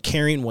 feet,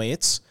 carrying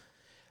weights.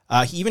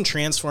 He even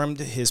transformed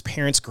his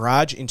parents'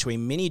 garage into a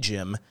mini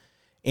gym,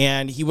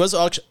 and he was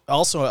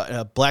also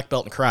a black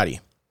belt in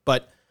karate.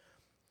 But,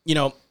 you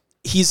know,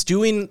 he's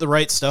doing the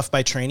right stuff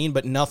by training,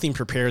 but nothing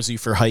prepares you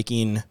for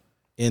hiking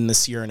in the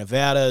Sierra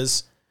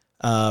Nevadas.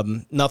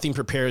 Nothing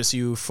prepares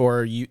you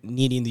for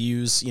needing to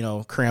use,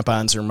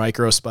 crampons or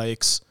micro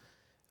spikes.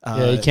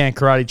 Yeah, you can't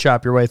karate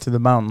chop your way through the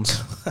mountains.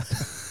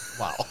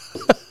 Wow.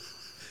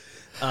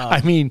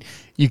 I mean,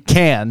 you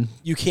can.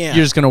 You can.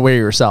 You're just going to wear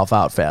yourself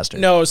out faster.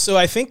 No, so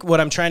I think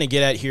what I'm trying to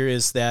get at here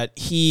is that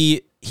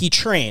he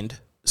trained.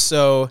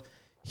 So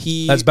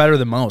That's better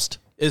than most.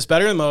 Is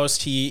better than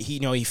most.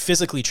 He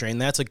physically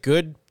trained. That's a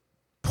good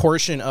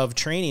portion of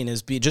training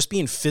is just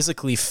being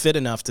physically fit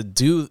enough to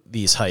do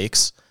these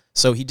hikes.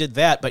 So he did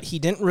that, but he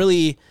didn't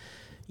really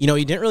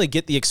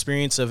get the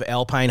experience of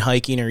alpine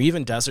hiking or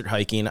even desert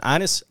hiking.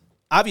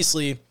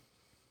 Obviously,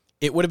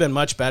 it would have been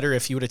much better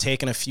if he would have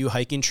taken a few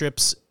hiking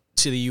trips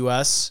to the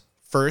U.S.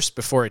 first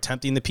before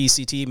attempting the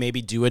PCT.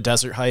 Maybe do a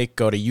desert hike,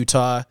 go to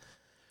Utah.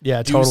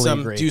 Yeah, totally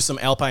agree. Do some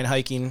alpine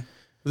hiking.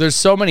 There's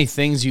so many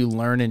things you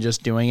learn in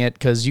just doing it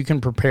because you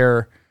can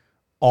prepare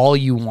all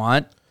you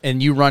want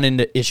and you run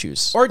into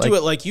issues. Or do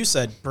it like you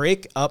said,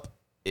 break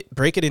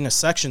it into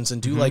sections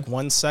and do like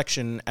one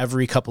section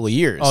every couple of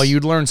years. Oh,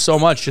 you'd learn so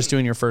much just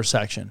doing your first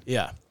section.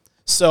 Yeah.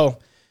 So,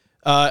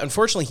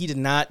 unfortunately, he did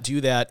not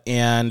do that,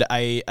 and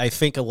I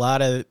think a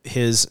lot of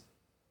his,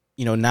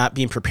 not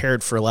being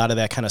prepared for a lot of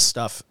that kind of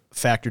stuff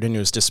factored into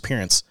his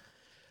disappearance.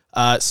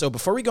 So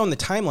before we go in the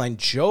timeline,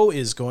 Joe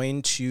is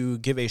going to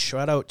give a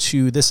shout out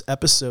to this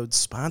episode's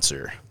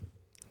sponsor.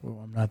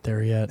 Oh, I'm not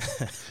there yet.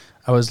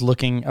 I was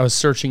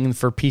searching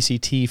for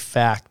PCT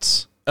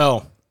facts.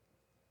 Oh,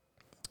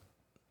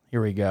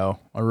 here we go.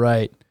 All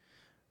right.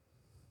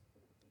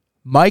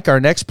 Mike, our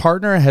next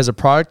partner, has a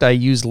product I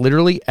use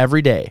literally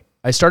every day.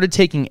 I started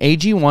taking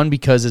AG1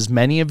 because, as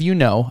many of you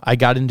know, I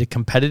got into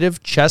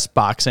competitive chest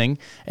boxing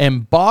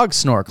and bog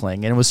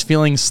snorkeling and was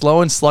feeling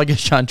slow and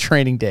sluggish on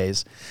training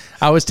days.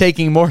 I was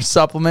taking more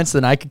supplements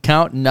than I could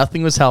count.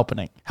 Nothing was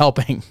helping.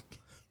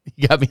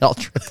 You got me all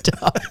tripped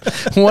up.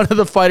 One of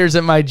the fighters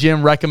at my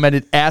gym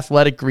recommended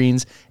Athletic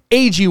Greens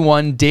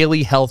AG1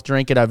 daily health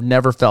drink, and I've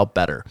never felt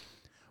better.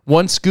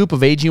 One scoop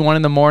of AG1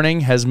 in the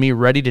morning has me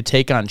ready to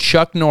take on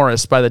Chuck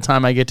Norris by the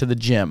time I get to the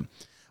gym.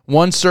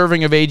 One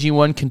serving of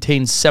AG1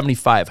 contains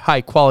 75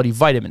 high-quality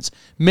vitamins,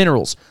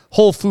 minerals,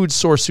 whole food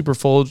source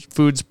superfoods,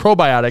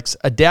 probiotics,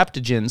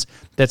 adaptogens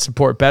that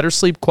support better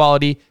sleep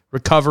quality,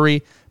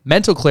 recovery,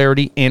 mental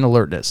clarity, and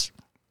alertness.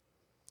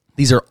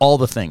 These are all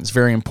the things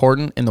very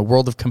important in the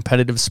world of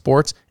competitive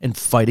sports and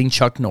fighting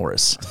Chuck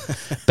Norris.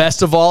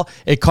 Best of all,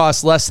 it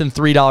costs less than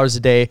 $3 a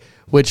day,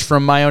 which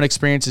from my own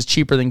experience is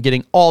cheaper than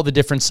getting all the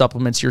different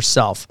supplements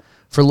yourself.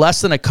 For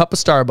less than a cup of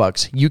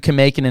Starbucks, you can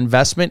make an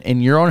investment in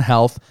your own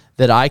health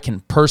that I can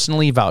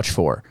personally vouch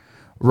for.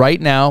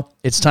 Right now,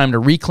 it's time to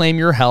reclaim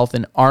your health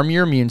and arm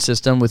your immune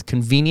system with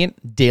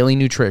convenient daily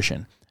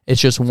nutrition.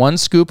 It's just 1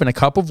 scoop in a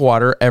cup of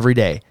water every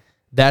day.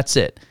 That's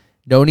it.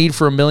 No need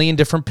for a million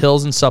different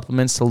pills and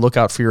supplements to look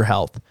out for your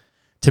health.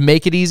 To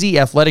make it easy,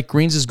 Athletic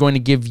Greens is going to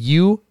give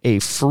you a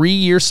free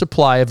year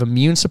supply of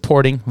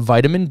immune-supporting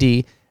vitamin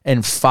D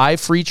and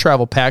 5 free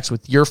travel packs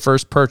with your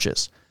first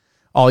purchase.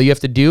 All you have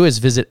to do is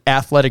visit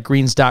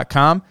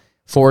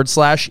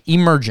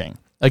athleticgreens.com/emerging.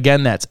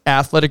 Again, that's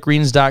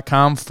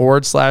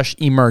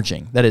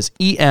athleticgreens.com/emerging. That is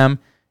EMERGING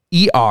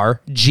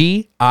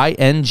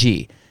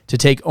to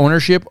take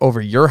ownership over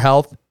your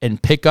health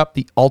and pick up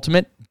the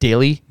ultimate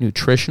daily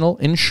nutritional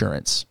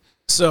insurance.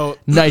 So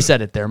nice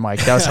edit there,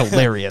 Mike. That was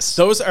hilarious.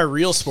 Those are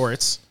real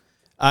sports.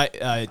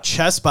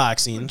 Chess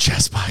boxing.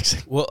 Chess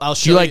boxing. Well, I'll Do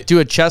show you like do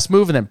a chess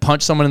move and then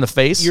punch someone in the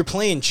face? You're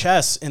playing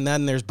chess, and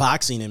then there's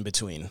boxing in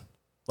between.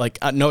 Like,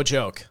 no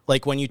joke.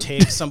 Like when you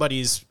take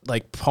somebody's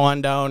like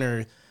pawn down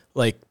or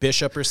like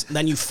bishop or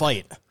then you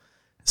fight.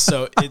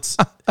 So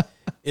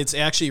it's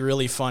actually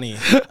really funny.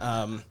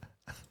 I've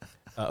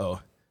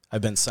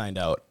been signed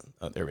out.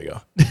 Oh, there we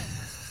go.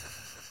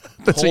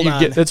 That's what you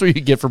get. That's what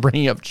you get for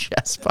bringing up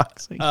chess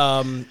boxing.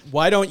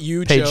 Why don't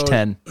you, Page Joe,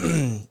 10.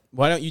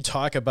 Why don't you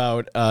talk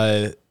about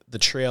the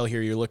trail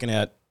here you're looking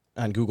at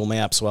on Google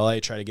Maps while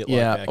I try to get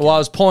logged back in? I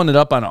was pulling it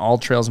up on All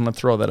Trails. I'm going to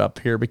throw that up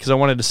here because I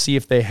wanted to see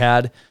if they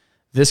had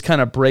this.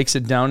 Kind of breaks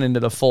it down into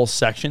the full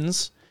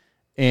sections,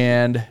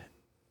 and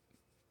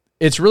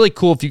it's really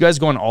cool. If you guys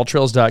go on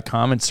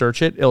alltrails.com and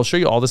search it, it'll show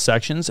you all the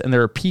sections, and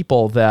there are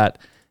people that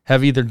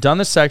have either done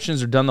the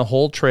sections or done the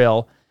whole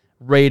trail,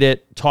 rate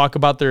it, talk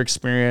about their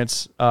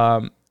experience.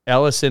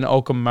 Allison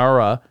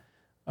Okamura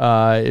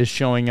is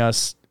showing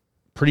us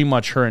pretty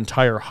much her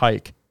entire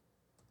hike.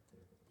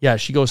 Yeah,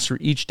 she goes through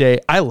each day.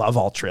 I love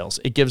All Trails.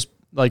 It gives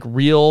like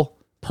real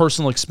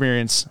personal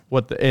experience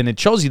and it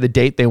shows you the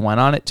date they went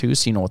on it too,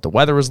 so you know what the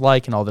weather was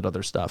like and all that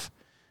other stuff.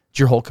 Did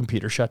your whole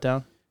computer shut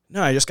down?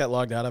 No, I just got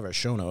logged out of our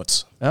show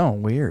notes. Oh,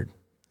 weird.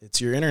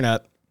 It's your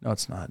internet. No,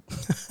 it's not.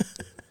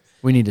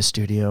 We need a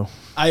studio.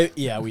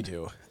 Yeah, we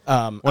do.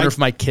 Wonder if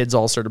my kids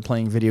all started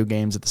playing video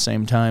games at the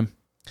same time.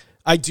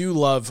 I do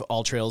love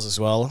All Trails as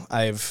well.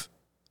 I've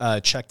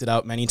checked it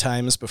out many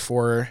times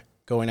before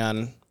going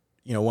on,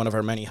 one of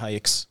our many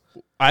hikes.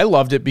 I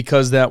loved it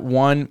because that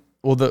one,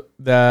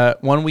 the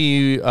one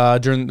we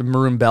during the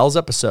Maroon Bells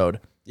episode,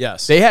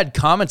 yes, they had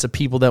comments of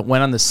people that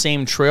went on the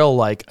same trail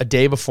like a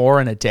day before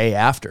and a day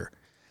after.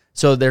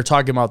 So they're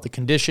talking about the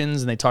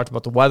conditions and they talked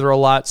about the weather a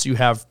lot. So you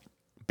have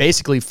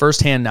basically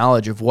firsthand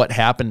knowledge of what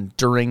happened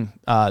during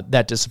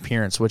that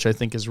disappearance, which I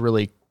think is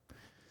really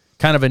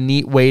kind of a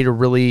neat way to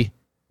really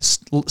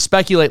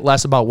speculate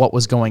less about what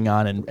was going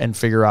on and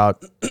figure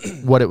out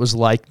what it was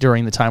like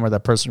during the time where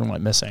that person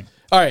went missing.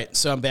 All right,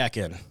 so I'm back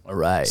in. All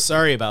right.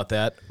 Sorry about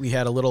that. We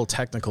had a little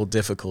technical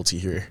difficulty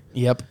here.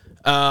 Yep.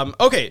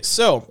 Okay,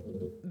 so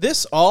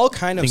this all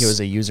kind of... I think it was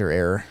a user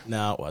error.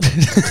 No, it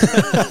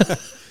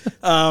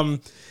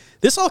wasn't.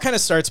 This all kind of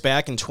starts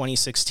back in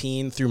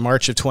 2016 through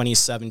March of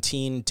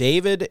 2017.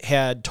 David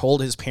had told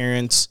his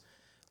parents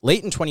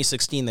late in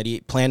 2016 that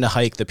he planned to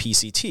hike the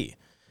PCT.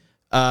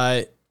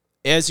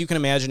 As you can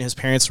imagine, his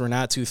parents were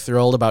not too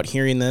thrilled about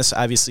hearing this.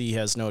 Obviously, he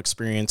has no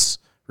experience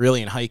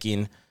really in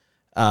hiking,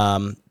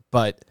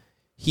 but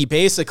he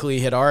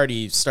basically had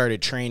already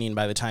started training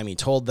by the time he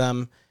told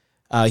them.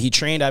 He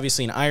trained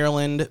obviously in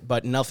Ireland,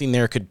 but nothing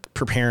there could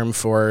prepare him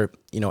for,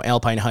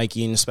 alpine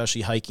hiking,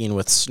 especially hiking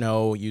with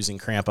snow, using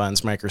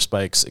crampons,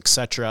 microspikes,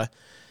 etc.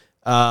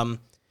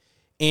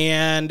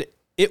 And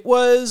it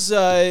was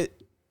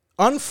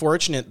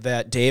unfortunate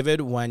that David,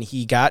 when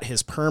he got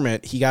his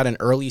permit, he got an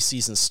early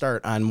season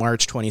start on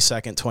March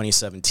 22nd,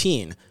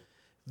 2017.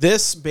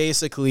 This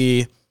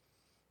basically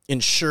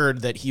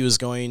ensured that he was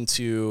going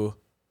to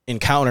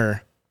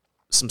encounter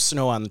some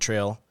snow on the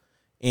trail,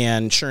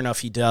 and sure enough,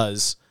 he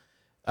does.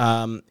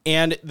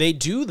 And they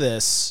do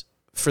this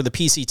for the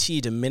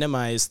PCT to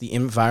minimize the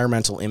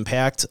environmental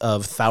impact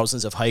of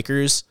thousands of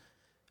hikers,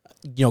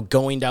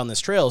 going down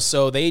this trail.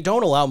 So they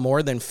don't allow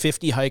more than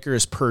 50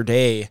 hikers per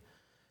day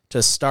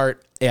to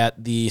start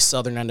at the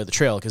southern end of the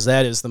trail, because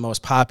that is the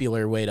most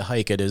popular way to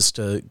hike it, is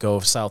to go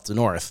south to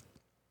north.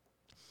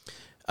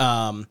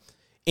 And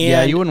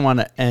you wouldn't want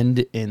to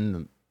end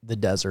in the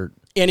desert.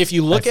 And if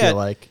you look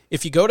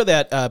if you go to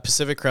that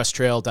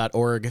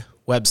pacificcresttrail.org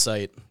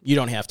website, you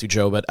don't have to,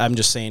 Joe, but I'm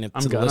just saying it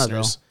to the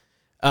listeners.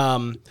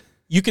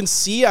 You can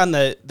see on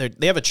they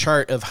have a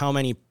chart of how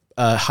many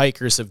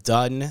hikers have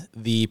done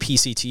the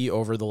PCT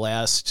over the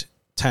last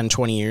 10,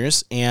 20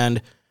 years.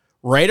 And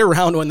right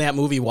around when that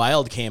movie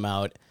Wild came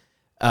out,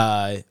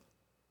 the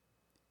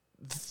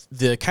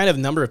kind of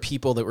number of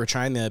people that were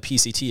trying the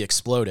PCT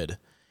exploded.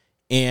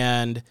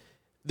 And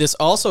this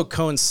also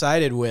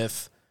coincided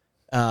with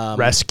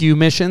rescue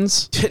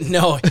missions.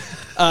 No,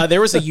 there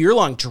was a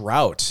year-long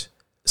drought.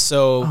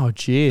 So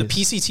the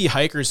PCT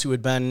hikers who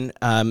had been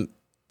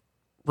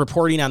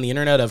reporting on the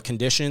internet of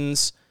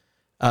conditions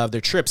of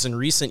their trips in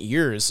recent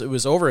years, it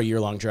was over a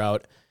year-long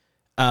drought,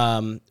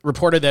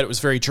 reported that it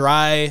was very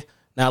dry,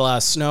 not a lot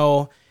of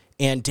snow.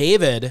 And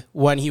David,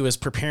 when he was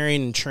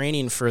preparing and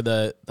training for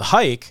the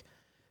hike,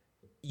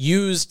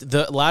 used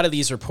a lot of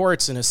these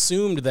reports and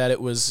assumed that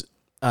it was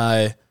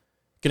going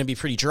to be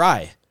pretty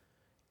dry.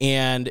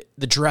 And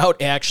the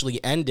drought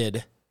actually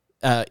ended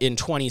in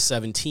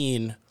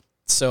 2017.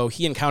 So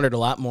he encountered a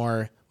lot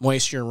more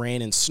moisture,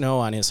 rain, and snow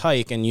on his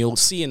hike. And you'll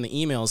see in the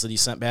emails that he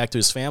sent back to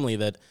his family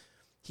that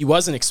he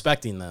wasn't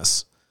expecting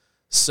this.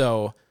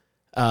 So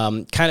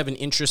kind of an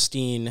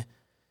interesting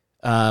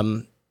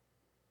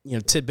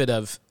tidbit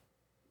of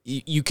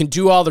you can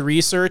do all the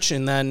research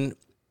and then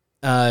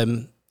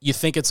you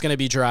think it's going to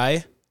be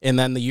dry, and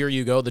then the year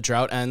you go, the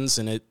drought ends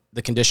and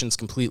the conditions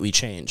completely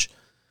change.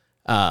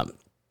 And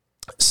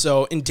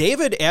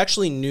David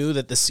actually knew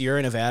that the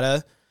Sierra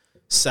Nevada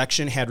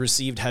section had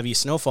received heavy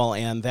snowfall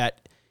and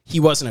that he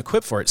wasn't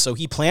equipped for it. So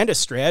he planned a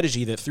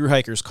strategy that thru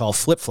hikers call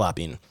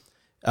flip-flopping.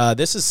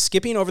 This is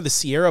skipping over the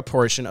Sierra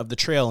portion of the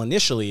trail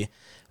initially,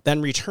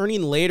 then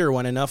returning later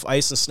when enough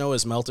ice and snow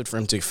has melted for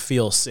him to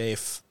feel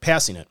safe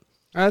passing it.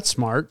 That's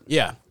smart.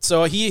 Yeah.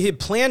 So he had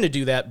planned to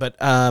do that, but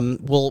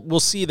we'll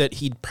see that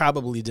he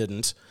probably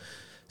didn't.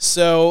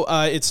 So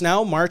it's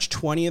now March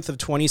 20th of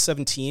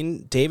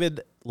 2017.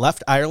 David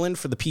left Ireland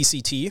for the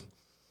PCT.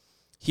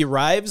 He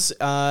arrives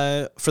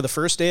for the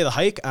first day of the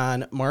hike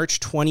on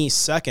March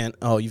 22nd.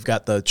 Oh, you've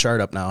got the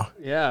chart up now.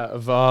 Yeah.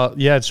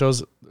 It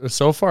shows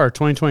so far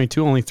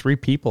 2022 only 3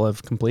 people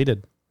have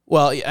completed.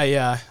 Well,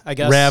 yeah, I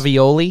guess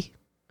Ravioli,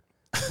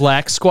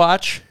 Black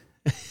Squatch.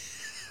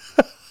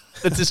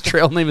 That's his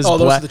trail name is. Oh,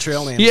 those are the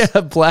trail names.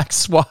 Yeah, Black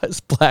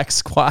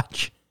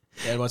Squatch.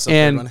 And what's the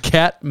and third one?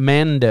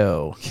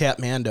 Catmando.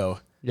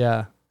 Catmando.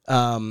 Yeah.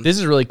 This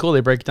is really cool.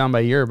 They break it down by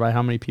year by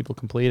how many people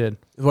completed.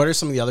 What are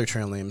some of the other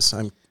trail names?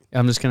 I'm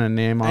just gonna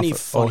name any off.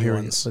 funny Here,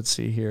 ones. let's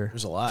see here.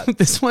 There's a lot.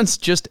 This one's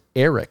just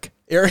Eric.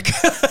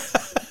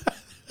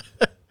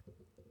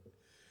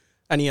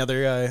 Any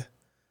other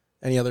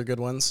good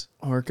ones?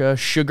 Orca,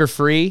 Sugar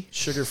Free.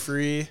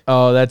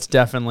 Oh, that's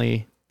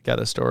definitely got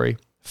a story.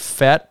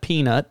 Fat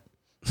Peanut.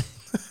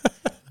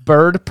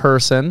 Bird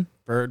Person.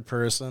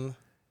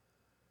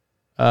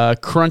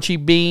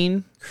 Crunchy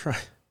Bean.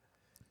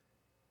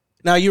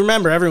 Now, you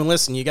remember, everyone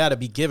listen, you got to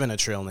be given a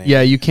trail name.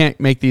 Yeah, you can't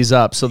make these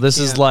up. So this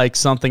is like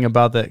something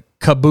about the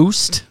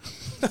Caboost.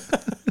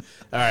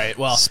 All right,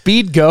 well.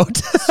 Speed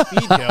Goat.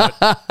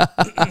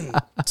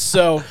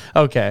 So.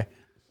 Okay.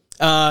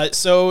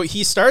 So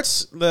he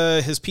starts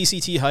his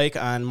PCT hike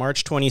on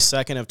March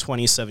 22nd of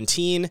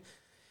 2017.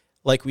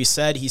 Like we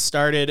said, he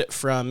started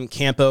from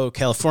Campo,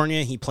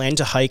 California. He planned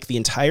to hike the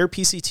entire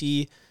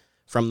PCT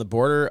from the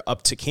border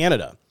up to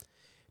Canada.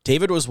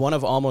 David was one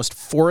of almost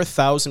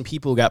 4,000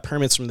 people who got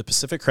permits from the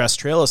Pacific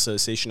Crest Trail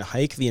Association to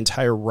hike the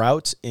entire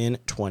route in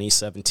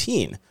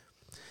 2017.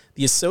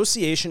 The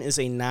association is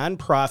a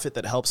nonprofit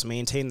that helps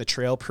maintain the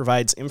trail,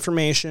 provides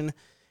information,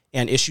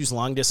 and issues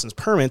long-distance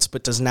permits,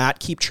 but does not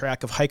keep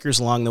track of hikers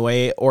along the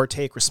way or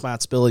take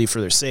responsibility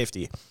for their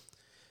safety.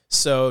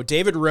 So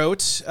David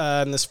wrote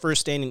on this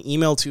first day in an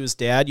email to his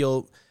dad.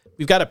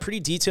 We've got a pretty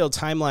detailed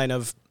timeline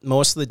of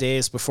most of the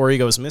days before he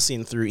goes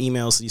missing through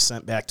emails that he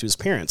sent back to his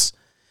parents.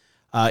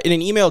 In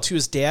an email to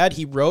his dad,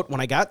 he wrote, when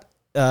I got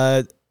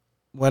the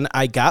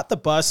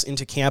bus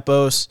into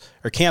Campo,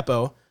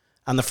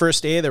 on the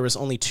first day, there was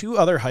only 2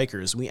 other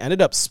hikers. We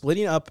ended up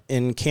splitting up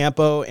in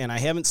Campo, and I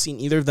haven't seen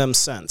either of them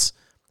since.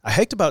 I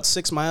hiked about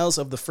 6 miles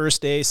of the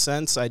first day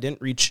since. I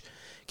didn't reach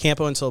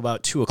Campo until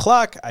about 2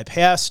 o'clock. I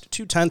passed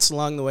 2 tents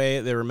along the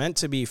way. There were meant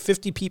to be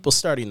 50 people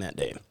starting that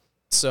day.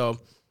 So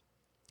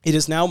it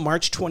is now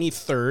March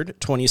 23rd,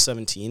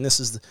 2017. This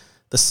is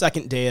the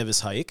second day of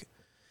his hike.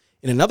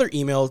 In another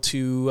email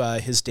to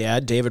his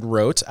dad, David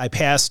wrote, I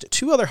passed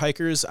 2 other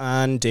hikers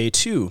on day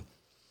 2.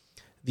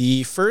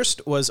 The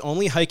first was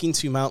only hiking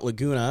to Mount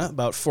Laguna,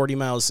 about 40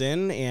 miles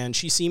in, and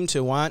she seemed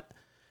to want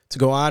to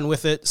go on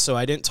with it, so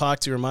I didn't talk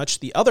to her much.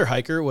 The other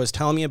hiker was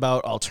telling me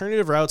about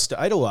alternative routes to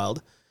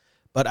Idlewild,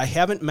 but I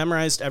haven't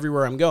memorized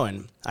everywhere I'm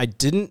going. I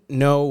didn't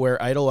know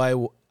where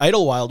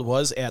Idlewild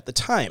was at the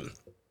time.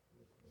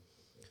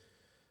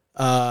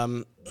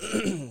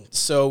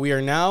 So we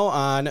are now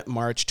on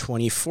March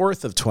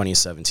 24th of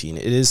 2017.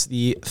 It is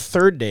the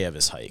third day of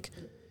his hike.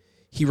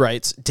 He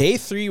writes, day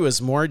 3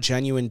 was more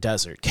genuine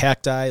desert,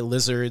 cacti,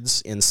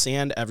 lizards, and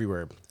sand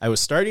everywhere. I was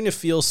starting to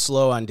feel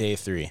slow on day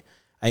 3.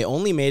 I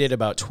only made it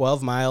about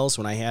 12 miles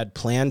when I had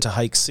planned to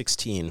hike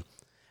 16.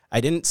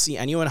 I didn't see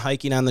anyone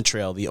hiking on the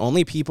trail. The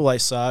only people I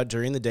saw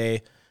during the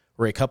day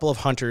were a couple of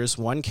hunters,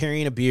 one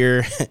carrying a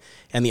beer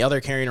and the other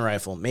carrying a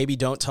rifle. Maybe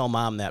don't tell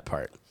mom that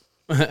part.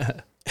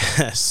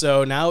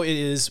 So now it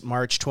is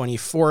March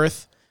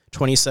 24th,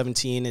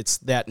 2017. It's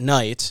that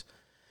night.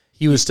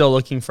 He was still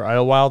looking for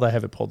Idlewild. I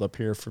have it pulled up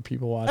here for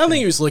people watching. I don't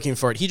think he was looking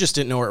for it. He just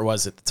didn't know where it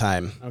was at the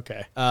time.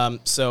 Okay.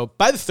 So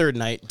by the third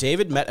night,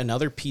 David met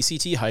another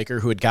PCT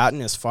hiker who had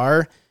gotten as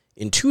far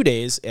in 2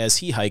 days as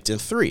he hiked in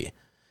 3.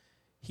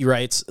 He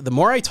writes, the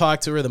more I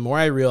talked to her, the more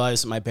I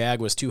realized that my bag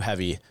was too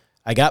heavy.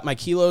 I got my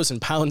kilos and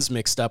pounds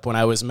mixed up when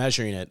I was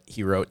measuring it,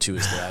 he wrote to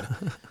his dad.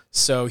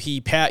 So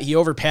he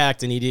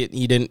overpacked and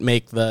he didn't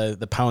make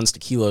the pounds to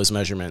kilos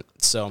measurement.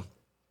 So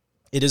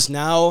it is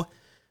now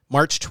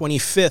March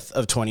 25th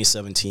of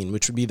 2017,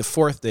 which would be the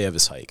 4th day of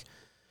his hike.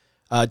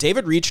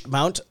 David reached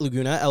Mount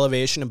Laguna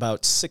elevation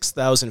about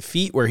 6,000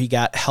 feet where he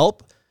got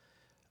help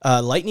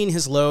lightening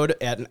his load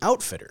at an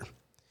outfitter.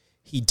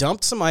 He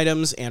dumped some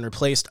items and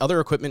replaced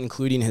other equipment,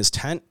 including his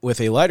tent, with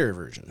a lighter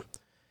version.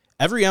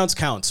 Every ounce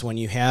counts when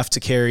you have to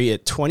carry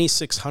it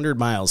 2,600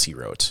 miles, he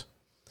wrote.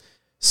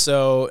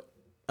 So,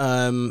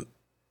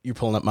 you're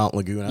pulling up Mount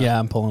Laguna? Yeah,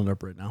 I'm pulling it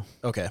up right now.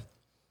 Okay.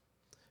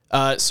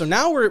 So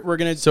now we're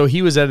going to... So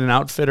he was at an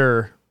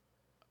outfitter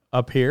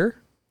up here?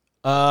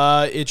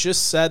 It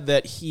just said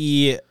that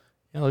he... Yeah,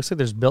 it looks like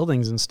there's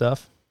buildings and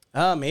stuff.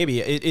 Maybe.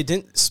 It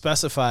didn't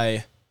specify...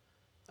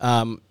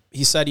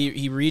 he said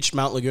he reached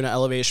Mount Laguna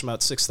elevation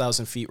about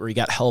 6,000 feet where he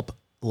got help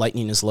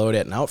lightening his load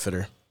at an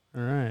outfitter.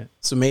 All right.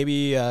 So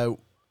maybe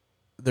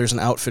there's an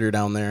outfitter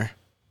down there.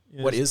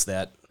 Yes. What is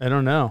that? I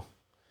don't know.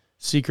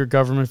 Secret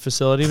government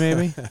facility,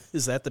 maybe?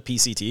 Is that the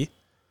PCT?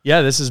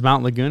 Yeah, this is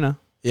Mount Laguna.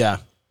 Yeah.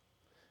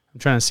 I'm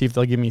trying to see if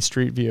they'll give me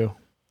street view.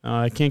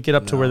 I can't get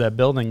up to where that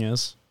building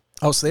is.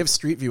 Oh, so they have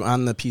street view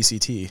on the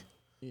PCT.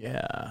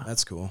 Yeah.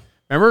 That's cool.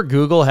 Remember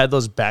Google had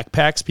those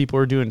backpacks people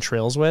were doing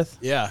trails with?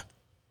 Yeah.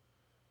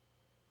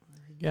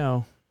 There you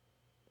go.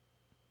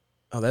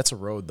 Oh, that's a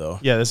road, though.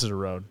 Yeah, this is a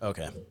road.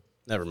 Okay.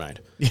 Never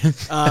mind.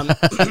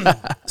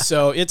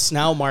 So it's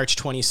now March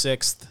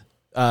 26th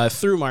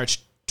through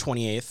March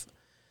 28th.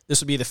 This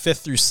will be the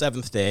 5th through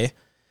 7th day.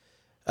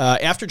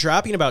 After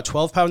dropping about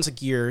 12 pounds of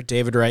gear,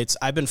 David writes,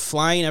 I've been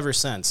flying ever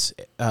since,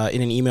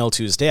 in an email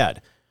to his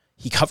dad.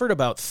 He covered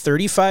about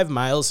 35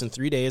 miles in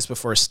 3 days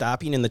before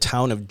stopping in the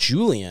town of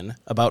Julian,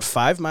 about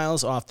 5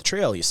 miles off the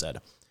trail, he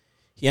said.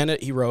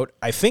 He wrote,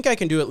 I think I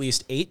can do at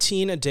least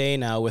 18 a day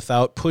now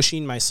without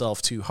pushing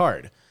myself too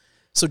hard.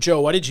 So,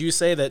 Joe, what did you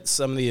say that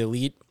some of the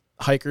elite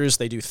hikers,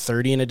 they do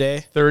 30 in a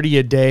day? 30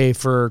 a day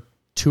for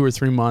 2 or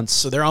 3 months.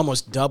 So they're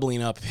almost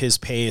doubling up his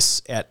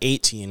pace at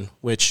 18,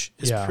 which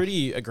is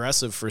pretty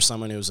aggressive for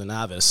someone who's a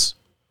novice.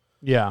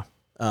 Yeah.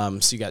 So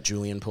you got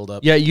Julian pulled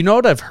up. Yeah, you know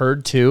what I've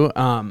heard too?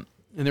 And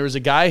there was a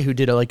guy who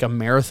did a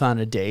marathon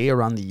a day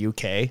around the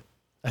UK.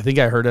 I think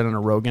I heard it on a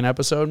Rogan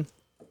episode.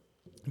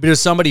 But it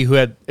was somebody who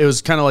it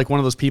was kind of like one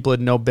of those people who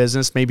had no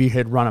business, maybe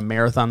had run a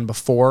marathon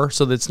before.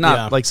 So that's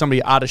not like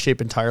somebody out of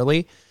shape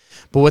entirely.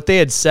 But what they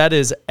had said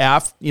is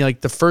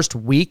the first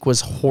week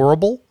was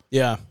horrible.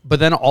 Yeah. But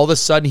then all of a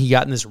sudden he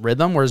got in this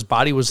rhythm where his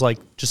body was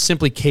just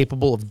simply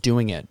capable of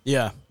doing it.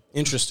 Yeah.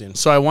 Interesting.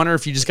 So I wonder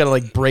if you just got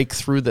to break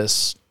through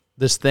this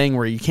thing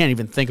where you can't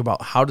even think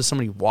about how does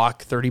somebody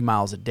walk 30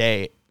 miles a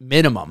day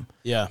minimum.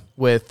 Yeah.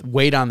 With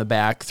weight on the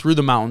back through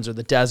the mountains or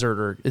the desert,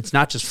 or it's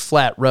not just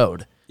flat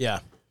road. Yeah.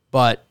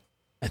 But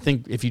I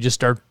think if you just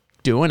start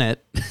doing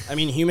it. I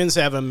mean, humans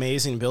have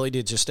amazing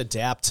ability to just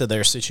adapt to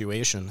their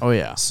situation. Oh,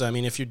 yeah. So, I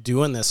mean, if you're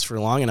doing this for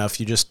long enough,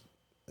 it just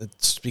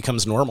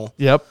becomes normal.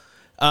 Yep.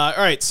 All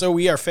right, so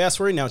we are fast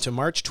forwarding now to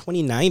March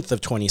 29th of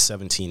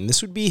 2017.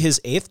 This would be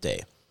his 8th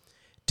day.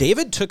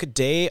 David took a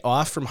day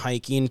off from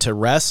hiking to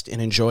rest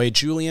and enjoy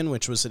Julian,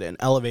 which was at an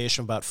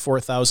elevation of about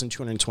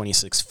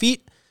 4,226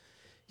 feet.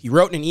 He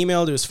wrote in an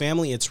email to his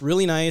family, it's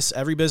really nice.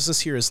 Every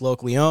business here is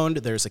locally owned.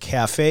 There's a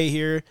cafe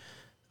here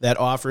that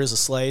offers a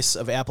slice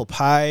of apple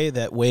pie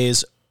that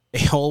weighs a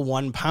whole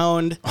 1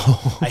 pound.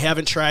 I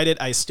haven't tried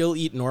it. I still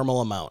eat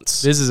normal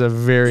amounts. This is a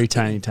very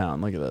tiny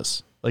town. Look at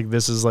this.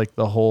 This is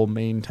the whole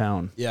main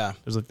town. Yeah.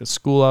 There's the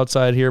school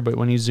outside here, but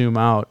when you zoom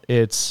out,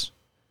 it's...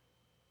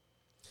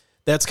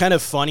 That's kind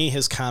of funny,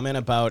 his comment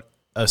about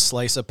a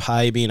slice of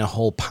pie being a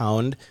whole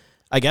pound.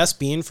 I guess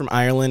being from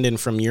Ireland and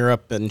from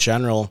Europe in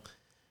general...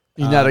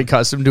 He's not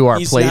accustomed to our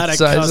plate sizes.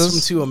 He's not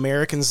accustomed to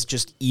Americans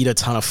just eat a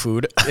ton of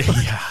food.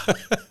 Yeah.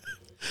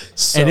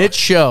 And it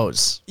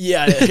shows.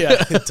 Yeah,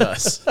 it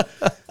does.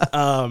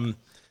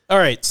 All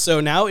right,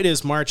 so now it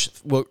is March.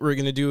 What we're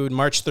going to do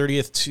March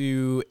 30th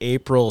to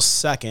April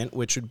 2nd,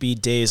 which would be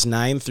days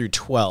 9 through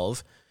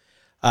 12.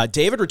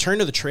 David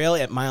returned to the trail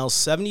at miles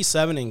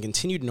 77 and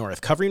continued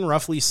north, covering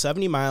roughly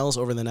 70 miles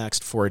over the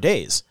next 4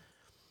 days.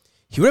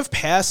 He would have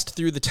passed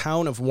through the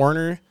town of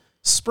Warner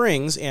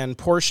Springs and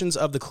portions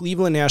of the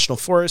Cleveland National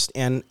Forest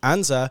and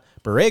Anza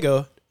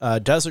Borrego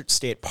Desert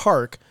State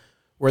Park,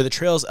 where the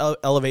trail's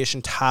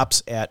elevation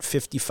tops at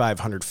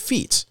 5,500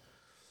 feet.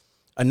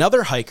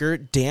 Another hiker,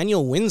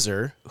 Daniel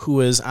Windsor, who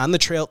was on the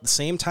trail at the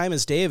same time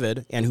as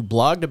David and who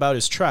blogged about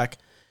his trek,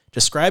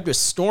 described a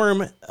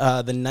storm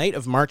the night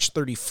of March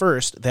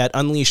 31st that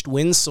unleashed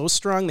winds so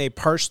strong they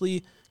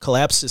partially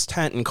collapsed his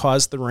tent and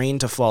caused the rain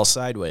to fall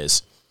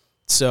sideways.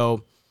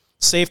 So,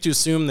 safe to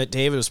assume that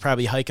David was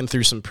probably hiking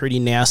through some pretty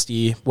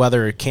nasty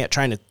weather,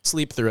 trying to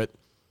sleep through it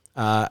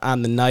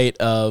on the night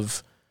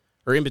of,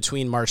 or in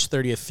between March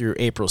 30th through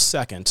April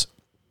 2nd.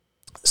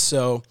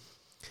 So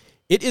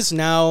it is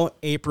now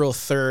April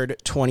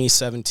 3rd,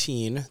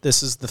 2017.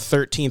 This is the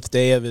 13th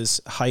day of his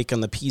hike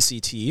on the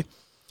PCT.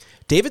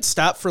 David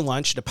stopped for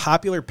lunch at a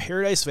popular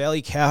Paradise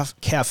Valley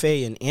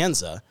Cafe in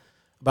Anza,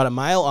 about a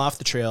mile off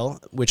the trail,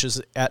 which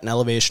is at an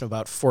elevation of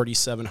about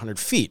 4,700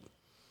 feet.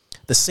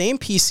 The same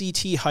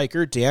PCT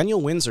hiker,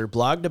 Daniel Windsor,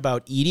 blogged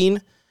about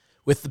eating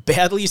with the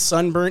badly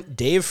sunburnt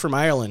Dave from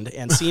Ireland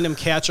and seeing him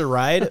catch a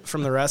ride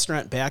from the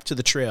restaurant back to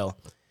the trail.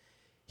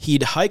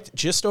 He'd hiked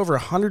just over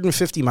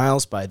 150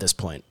 miles by this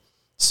point.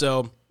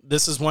 So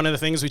this is one of the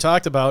things we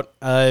talked about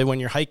when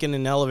you're hiking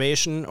in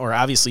elevation or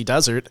obviously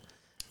desert.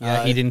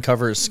 Yeah, he didn't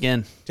cover his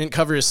skin. Didn't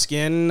cover his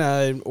skin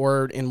and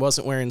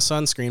wasn't wearing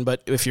sunscreen.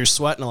 But if you're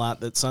sweating a lot,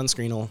 that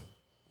sunscreen will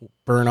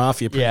burn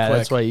off you pretty quick.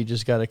 That's why you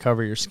just got to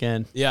cover your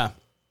skin. Yeah.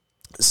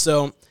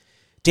 So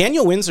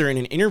Daniel Windsor in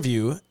an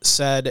interview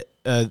said,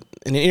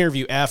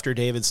 after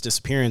David's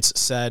disappearance,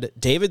 said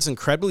David's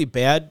incredibly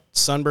bad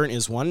sunburn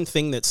is one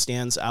thing that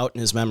stands out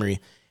in his memory,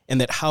 and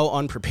that how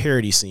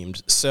unprepared he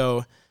seemed.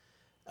 So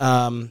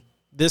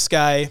this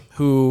guy,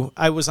 who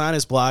I was on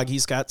his blog,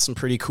 he's got some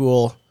pretty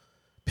cool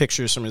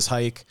pictures from his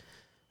hike.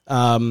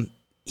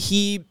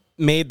 He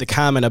made the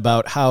comment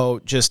about how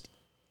just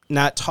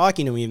not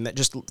talking to him, that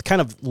just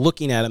kind of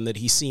looking at him, that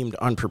he seemed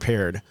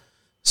unprepared.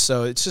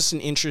 So it's just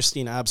an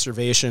interesting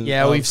observation.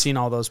 Yeah, we've seen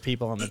all those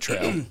people on the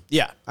trail.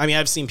 Yeah. I mean,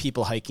 I've seen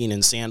people hiking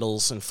in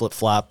sandals and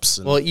flip-flops.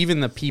 Well,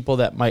 even the people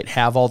that might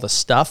have all the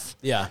stuff.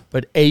 Yeah.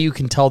 But you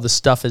can tell the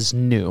stuff is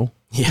new.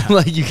 Yeah.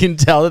 Like, you can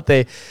tell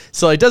that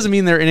so it doesn't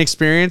mean they're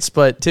inexperienced,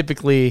 but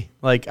typically,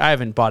 like, I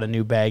haven't bought a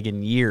new bag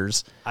in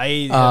years.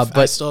 I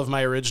still have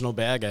my original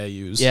bag I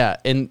use. Yeah,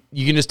 and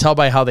you can just tell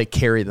by how they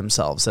carry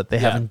themselves that they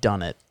haven't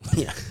done it.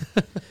 Yeah.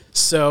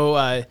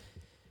 So,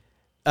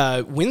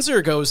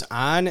 Windsor goes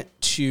on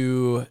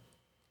to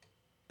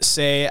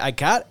say, I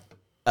got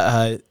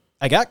kind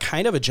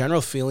of a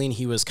general feeling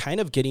he was kind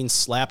of getting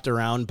slapped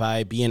around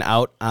by being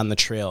out on the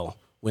trail,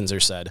 Windsor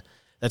said.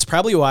 That's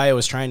probably why I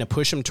was trying to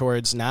push him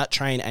towards not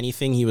trying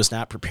anything he was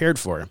not prepared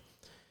for.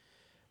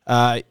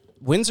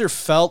 Windsor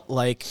felt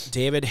like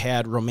David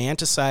had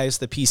romanticized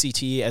the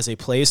PCT as a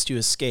place to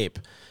escape.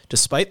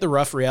 Despite the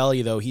rough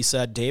reality, though, he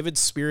said David's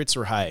spirits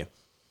were high.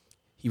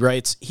 He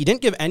writes, he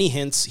didn't give any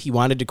hints he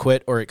wanted to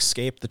quit or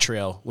escape the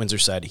trail, Windsor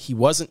said. He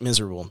wasn't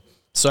miserable.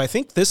 So I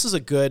think this is a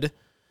good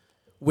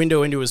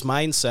window into his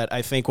mindset.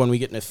 I think when we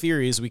get into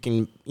theories, we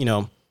can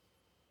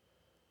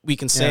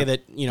say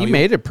that, he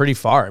made it pretty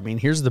far. I mean,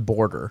 here's the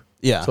border.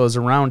 Yeah. So it's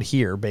around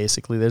here,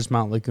 basically. There's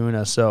Mount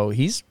Laguna. So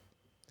he's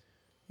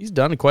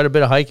done quite a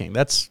bit of hiking.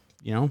 That's,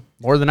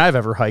 more than I've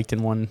ever hiked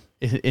in one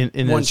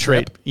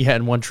trip. Yeah,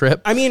 in one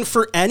trip. I mean,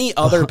 for any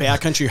other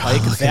backcountry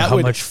hike, how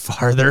much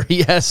farther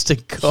he has to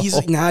go.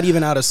 He's not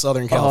even out of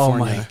Southern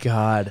California. Oh my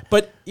God.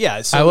 But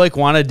yeah, so I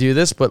want to do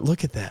this, but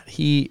look at that.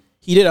 He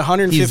did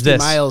 150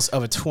 miles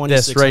of a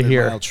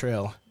 2,600 mile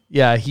trail.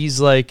 Yeah,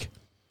 he's like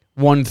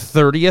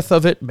 1/30th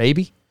of it,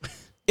 maybe.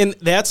 And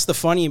that's the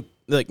funny,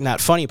 like,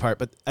 not funny part,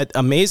 but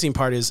amazing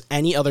part is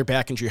any other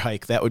backcountry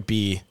hike, that would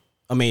be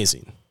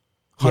amazing.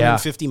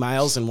 150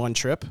 miles in one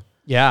trip.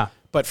 Yeah.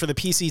 But for the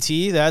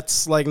PCT,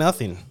 that's like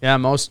nothing. Yeah,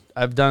 most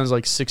I've done is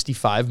like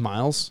 65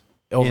 miles.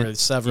 Over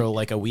several,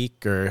 like a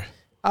week or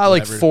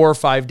like 4 or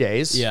 5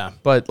 days. Yeah.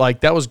 But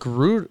like that was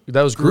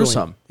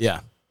gruesome.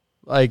 Yeah.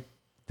 Like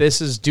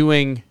this is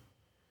doing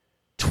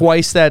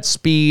twice that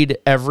speed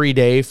every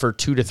day for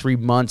 2 to 3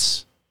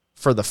 months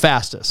for the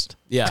fastest.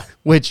 Yeah.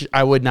 Which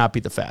I would not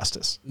be the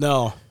fastest.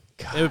 No.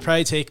 God. It would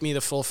probably take me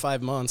the full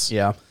 5 months.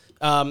 Yeah.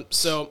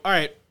 So, all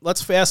right,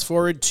 let's fast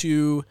forward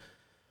to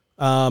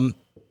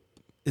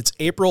it's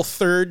April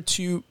 3rd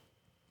to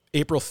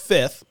April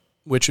 5th,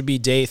 which would be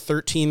day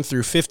 13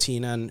 through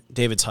 15 on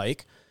David's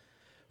hike.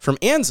 From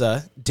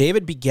Anza,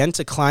 David began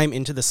to climb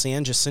into the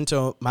San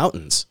Jacinto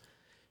Mountains.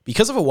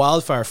 Because of a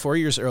wildfire 4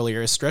 years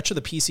earlier, a stretch of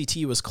the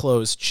PCT was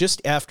closed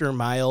just after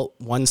mile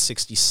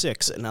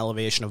 166 at an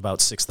elevation of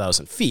about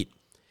 6,000 feet.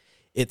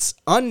 It's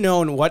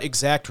unknown what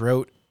exact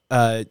route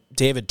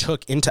David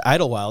took into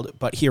Idlewild,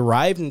 but he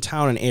arrived in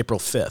town on April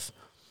 5th.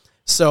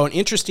 So an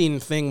interesting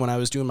thing when I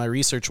was doing my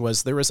research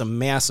was there was a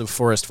massive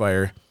forest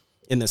fire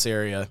in this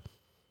area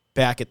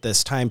back at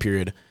this time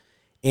period,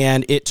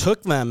 and it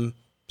took them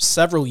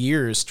several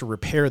years to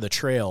repair the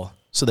trail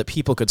so that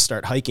people could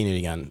start hiking it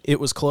again. It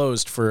was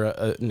closed for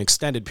an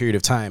extended period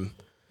of time.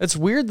 It's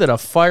weird that a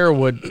fire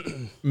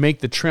would make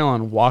the trail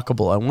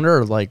unwalkable. I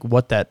wonder like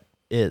what that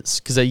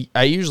is, because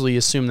I usually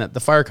assume that the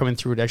fire coming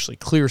through would actually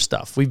clear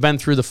stuff. We've been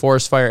through the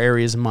forest fire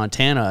areas in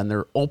Montana and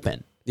they're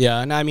open.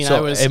 Yeah, and I mean,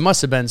 so it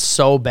must have been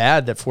so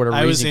bad that for whatever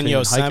reason I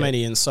was in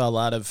Yosemite and saw a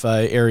lot of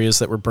areas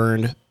that were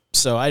burned.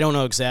 So I don't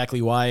know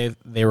exactly why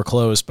they were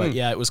closed, but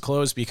yeah, it was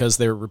closed because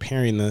they were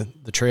repairing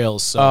the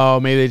trails. So. Oh,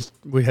 maybe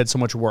we had so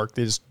much work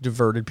they just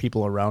diverted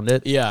people around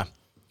it. Yeah.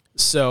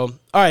 So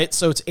all right,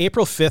 so it's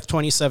April 5th,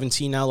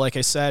 2017. Now, like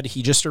I said,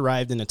 he just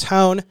arrived in a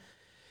town.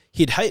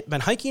 He'd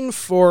been hiking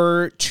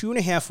for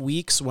 2.5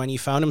 weeks when he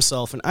found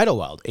himself in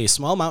Idlewild, a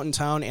small mountain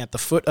town at the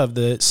foot of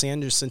the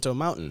San Jacinto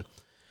Mountain.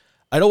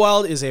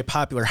 Idlewild is a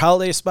popular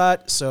holiday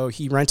spot, so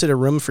he rented a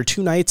room for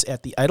 2 nights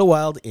at the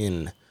Idlewild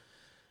Inn.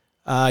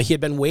 He had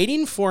been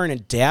waiting for an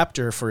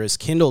adapter for his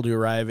Kindle to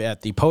arrive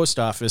at the post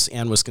office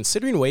and was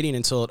considering waiting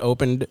until it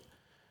opened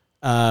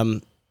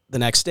the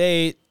next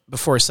day,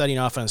 before setting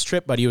off on his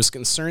trip, but he was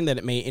concerned that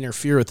it may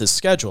interfere with his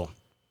schedule.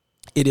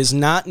 It is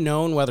not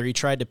known whether he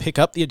tried to pick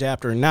up the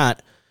adapter or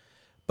not,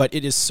 but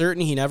it is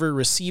certain he never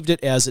received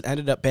it as it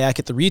ended up back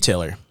at the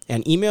retailer.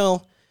 An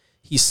email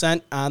he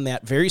sent on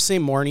that very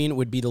same morning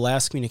would be the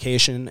last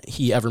communication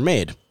he ever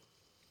made.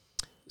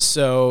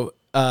 So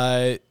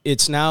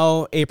it's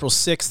now April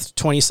 6th,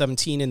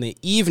 2017 in the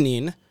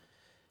evening.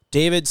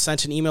 David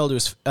sent an email to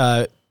his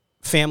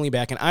family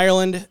back in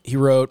Ireland. He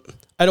wrote,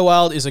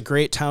 Idlewild is a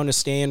great town to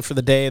stay in for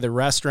the day. The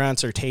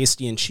restaurants are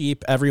tasty and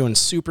cheap. Everyone's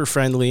super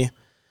friendly.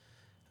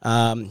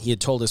 He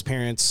had told his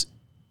parents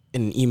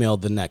in an email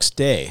the next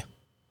day.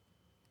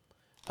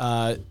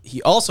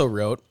 He also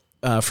wrote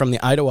from the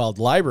Idlewild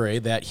Library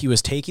that he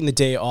was taking the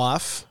day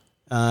off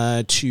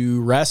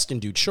to rest and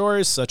do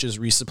chores, such as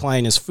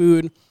resupplying his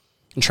food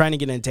and trying to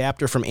get an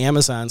adapter from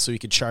Amazon so he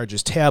could charge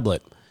his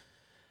tablet.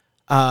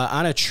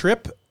 On a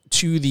trip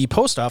to the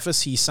post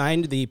office, he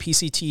signed the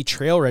PCT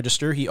trail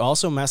register. He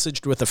also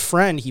messaged with a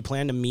friend he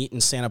planned to meet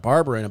in Santa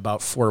Barbara in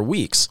about 4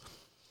 weeks.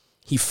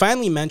 He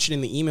finally mentioned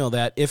in the email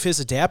that if his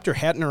adapter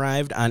hadn't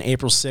arrived on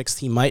April 6th,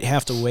 he might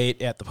have to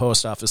wait at the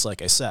post office,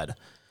 like I said.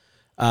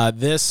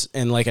 This,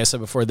 and like I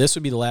said before, this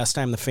would be the last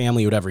time the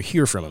family would ever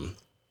hear from him.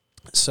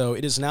 So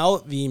it is now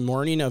the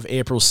morning of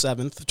April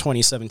 7th,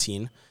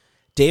 2017.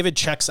 David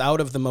checks out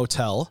of the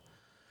motel.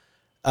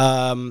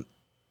 And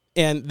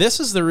this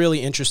is the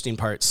really interesting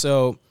part.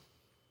 So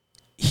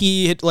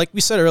he had, like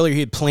we said earlier, he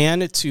had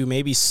planned to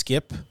maybe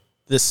skip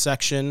this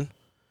section,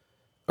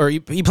 or he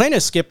planned to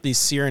skip the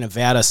Sierra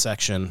Nevada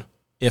section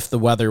if the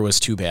weather was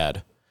too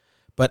bad.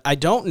 But I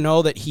don't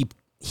know that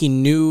he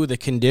knew the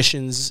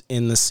conditions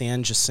in the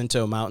San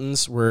Jacinto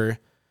Mountains were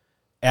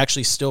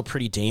actually still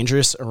pretty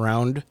dangerous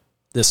around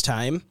this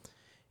time.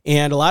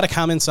 And a lot of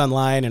comments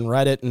online and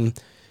Reddit, and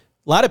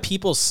a lot of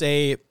people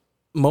say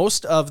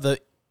most of the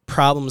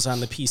problems on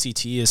the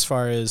PCT as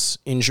far as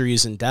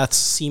injuries and deaths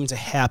seem to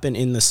happen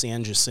in the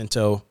San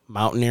Jacinto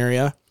mountain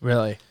area.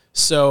 Really?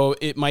 So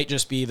it might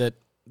just be that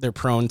they're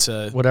prone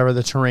to whatever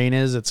the terrain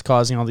is, it's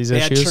causing all these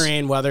issues. Bad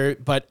terrain, weather.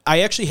 But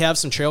I actually have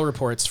some trail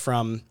reports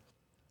from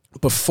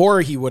before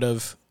he would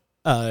have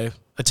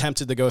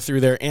attempted to go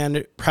through there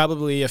and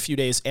probably a few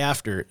days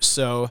after.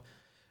 So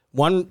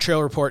one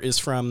trail report is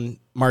from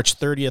March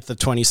 30th of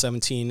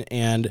 2017,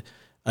 and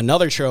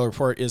another trail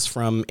report is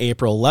from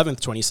April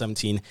 11th,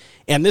 2017.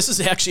 And this is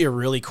actually a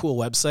really cool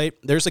website.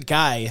 There's a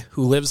guy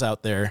who lives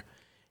out there,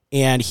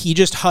 and he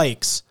just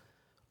hikes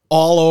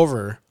all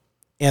over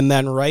and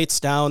then writes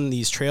down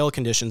these trail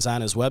conditions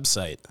on his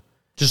website.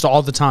 Just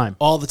all the time?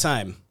 All the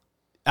time.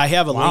 I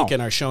have a link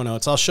in our show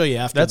notes. I'll show you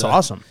after. That's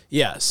awesome.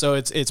 Yeah, so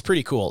it's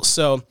pretty cool.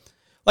 So,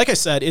 like I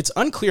said, it's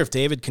unclear if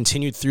David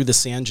continued through the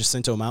San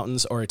Jacinto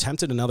Mountains or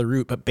attempted another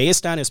route, but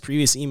based on his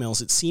previous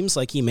emails, it seems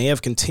like he may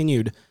have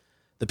continued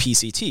the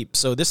PCT.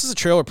 So this is a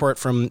trail report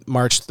from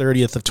March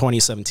 30th of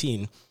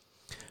 2017.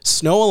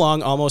 Snow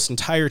along almost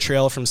entire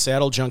trail from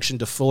Saddle Junction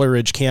to Fuller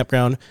Ridge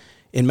Campground.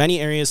 In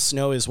many areas,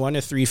 snow is 1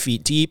 to 3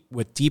 feet deep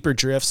with deeper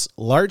drifts,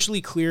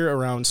 largely clear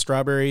around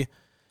Strawberry.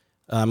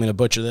 I'm going to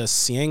butcher this,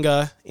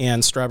 Cienga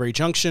and Strawberry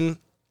Junction.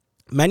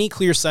 Many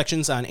clear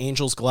sections on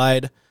Angels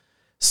Glide,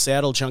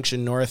 Saddle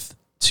Junction north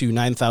to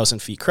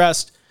 9,000 feet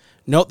crest.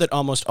 Note that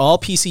almost all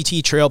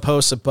PCT trail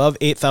posts above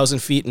 8,000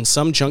 feet and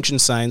some junction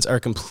signs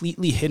are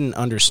completely hidden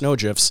under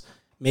snowdrifts,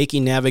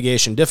 making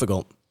navigation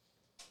difficult.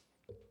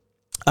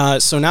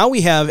 So now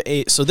we have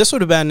so this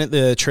would have been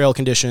the trail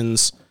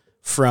conditions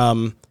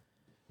from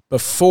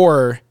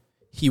before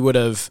he would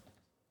have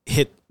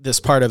hit this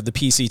part of the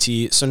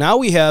PCT. So now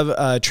we have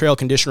a trail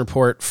condition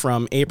report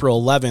from April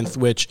 11th,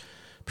 which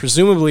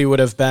presumably would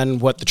have been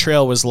what the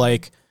trail was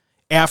like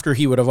after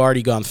he would have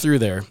already gone through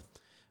there.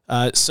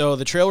 So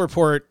the trail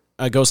report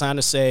goes on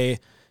to say,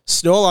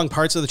 snow along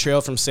parts of the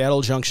trail from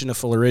Saddle Junction to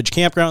Fuller Ridge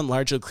Campground,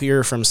 largely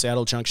clear from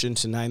Saddle Junction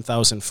to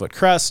 9,000 foot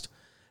crest.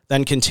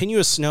 Then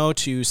continuous snow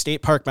to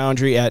State Park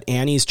boundary at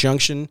Annie's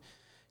Junction,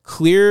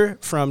 clear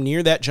from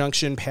near that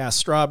junction past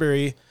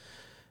Strawberry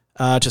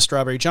to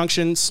Strawberry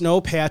Junction.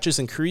 Snow patches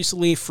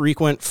increasingly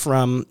frequent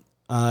from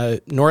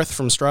north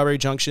from Strawberry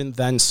Junction,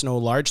 then snow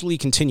largely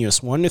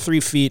continuous, 1 to 3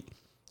 feet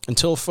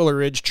until Fuller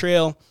Ridge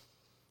Trail.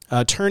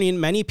 Turning,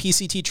 many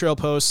PCT trail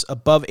posts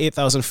above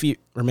 8,000 feet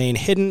remain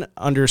hidden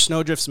under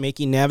snowdrifts,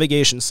 making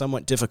navigation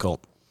somewhat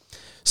difficult.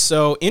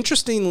 So,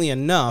 interestingly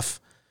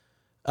enough,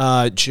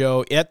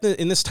 Joe,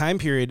 in this time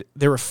period,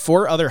 there were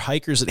 4 other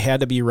hikers that had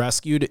to be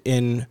rescued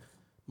in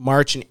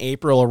March and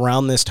April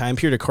around this time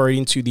period,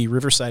 according to the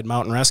Riverside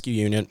Mountain Rescue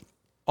Unit.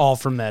 All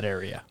from that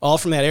area. All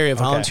from that area,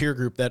 volunteer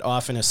group that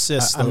often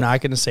assists. I'm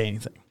not going to say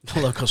anything.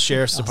 The local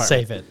sheriff's department.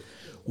 Save it.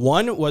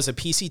 One was a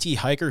PCT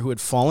hiker who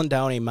had fallen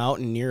down a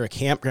mountain near a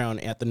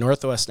campground at the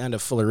northwest end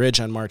of Fuller Ridge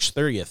on March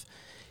 30th.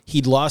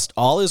 He'd lost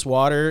all his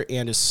water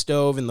and his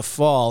stove in the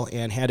fall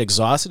and had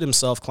exhausted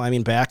himself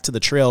climbing back to the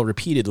trail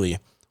repeatedly,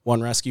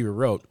 one rescuer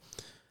wrote.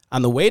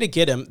 On the way to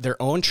get him, their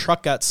own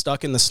truck got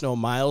stuck in the snow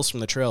miles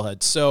from the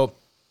trailhead. So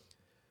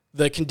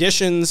the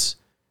conditions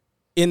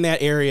in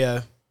that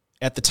area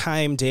at the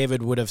time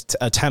David would have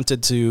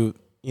attempted to,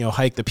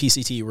 hike the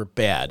PCT were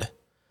bad.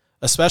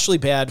 especially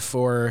bad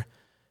for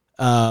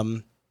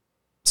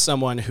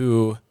someone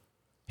who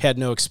had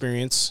no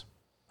experience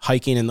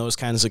hiking in those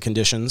kinds of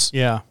conditions.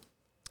 Yeah.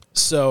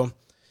 So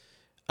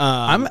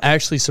I'm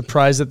actually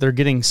surprised that they're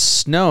getting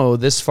snow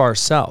this far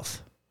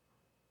south.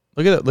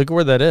 Look at that. Look at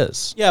where that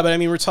is. yeah, but I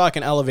mean, we're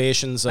talking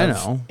elevations I of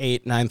know.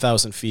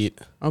 8,000-9,000 feet.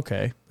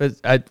 Okay. But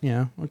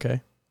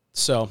okay.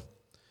 So,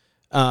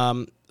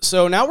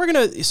 so now we're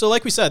gonna. So,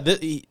 like we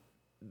said,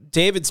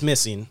 David's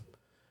missing.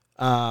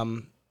 No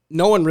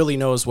one really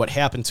knows what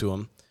happened to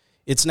him.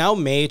 It's now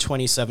May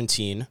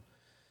 2017.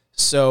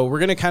 So we're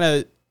gonna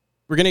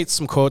get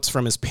some quotes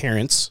from his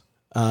parents.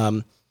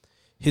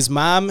 His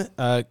mom,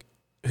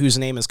 whose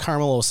name is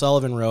Carmel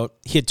O'Sullivan, wrote,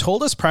 "He had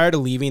told us prior to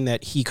leaving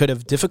that he could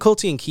have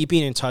difficulty in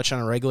keeping in touch on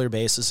a regular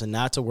basis and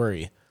not to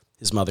worry,"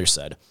 his mother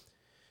said.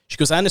 She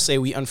goes on to say,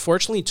 "We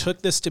unfortunately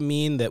took this to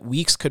mean that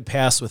weeks could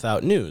pass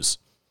without news.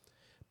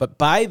 But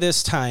by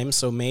this time,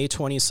 so May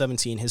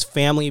 2017, his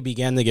family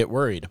began to get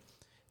worried.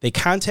 They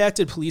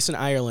contacted police in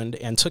Ireland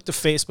and took to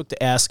Facebook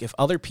to ask if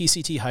other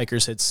PCT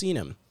hikers had seen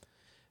him.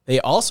 They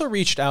also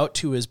reached out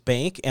to his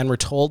bank and were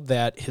told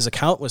that his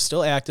account was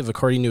still active,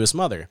 according to his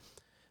mother.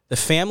 The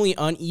family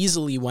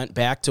uneasily went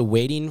back to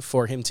waiting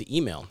for him to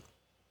email.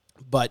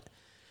 But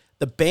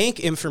the bank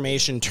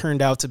information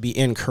turned out to be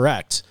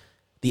incorrect.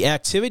 The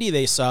activity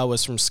they saw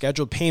was from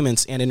scheduled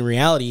payments, and in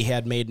reality, he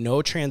had made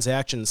no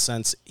transactions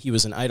since he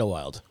was in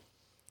Idlewild."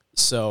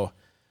 So,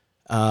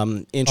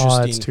 interesting.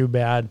 Oh, that's too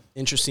bad.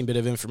 Interesting bit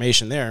of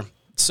information there.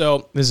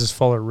 So, This is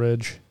Fuller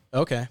Ridge.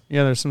 okay.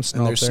 Yeah, there's some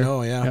snow And there's up there.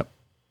 snow, yeah. Yep.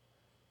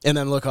 And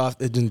then look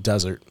off in the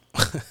desert.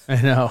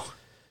 I know.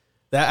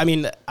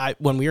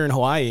 When we were in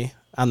Hawaii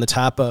on the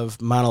top of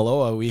Mauna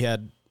Loa, we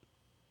had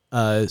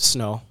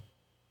snow.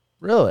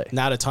 Really?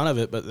 Not a ton of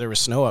it, but there was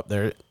snow up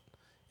there.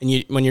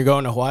 And when you're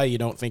going to Hawaii, you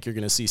don't think you're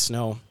going to see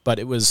snow, but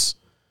it was,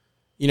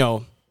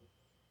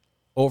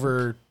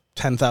 over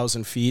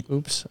 10,000 feet.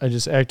 Oops, I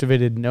just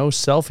activated no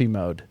selfie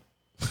mode.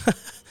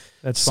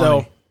 That's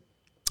So, funny.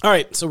 all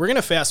right, so we're going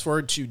to fast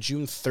forward to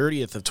June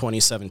 30th of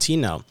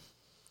 2017 now.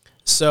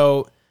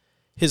 So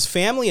his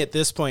family at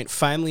this point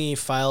finally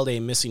filed a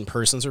missing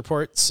persons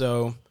report.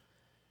 So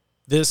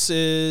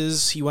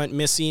he went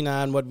missing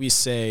on, what'd we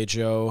say,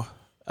 Joe?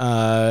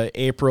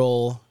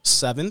 April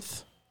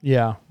 7th.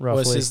 Yeah,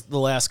 roughly. Was the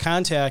last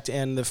contact,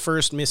 and the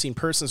first missing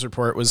persons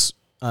report was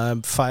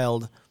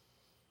filed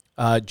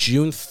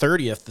June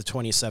 30th of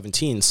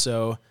 2017.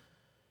 So,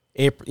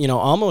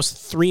 almost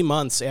 3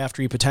 months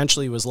after he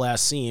potentially was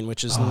last seen,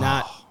 which is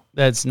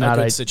That's not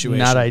good situation.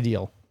 Not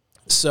ideal.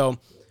 So,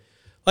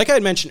 like I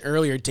had mentioned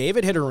earlier,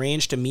 David had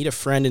arranged to meet a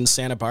friend in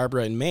Santa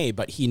Barbara in May,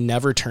 but he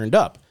never turned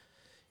up.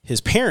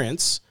 His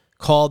parents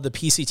called the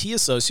PCT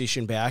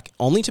Association back,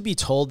 only to be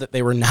told that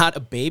they were not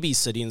a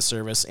babysitting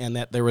service and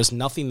that there was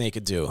nothing they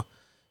could do.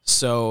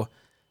 So,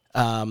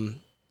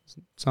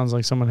 sounds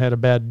like someone had a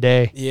bad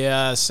day.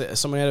 yeah,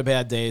 someone had a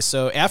bad day.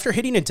 So after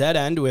hitting a dead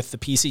end with the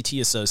PCT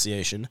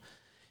Association,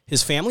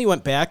 his family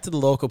went back to the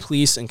local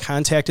police and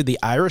contacted the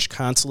Irish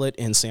consulate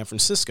in San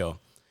Francisco.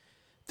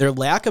 Their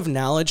lack of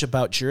knowledge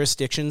about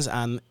jurisdictions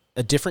on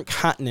a different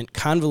continent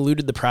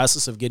convoluted the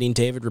process of getting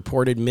David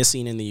reported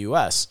missing in the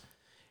U.S.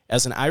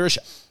 As an Irish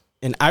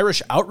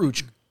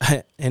outreach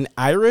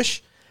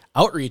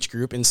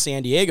group in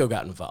San Diego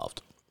got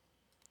involved.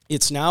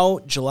 It's now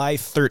July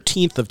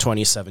 13th of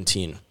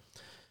 2017.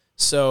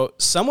 So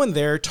someone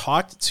there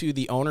talked to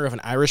the owner of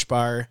an Irish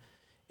bar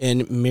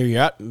in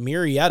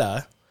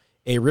Murrieta,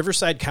 a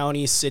Riverside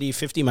County city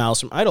 50 miles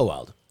from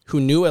Idlewild, who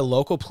knew a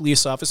local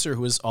police officer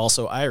who was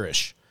also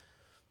Irish.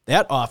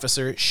 That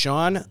officer,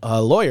 Sean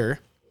Lawler,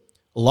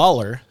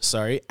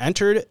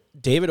 entered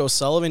David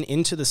O'Sullivan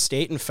into the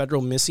state and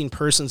federal missing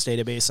persons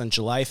database on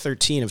July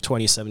 13 of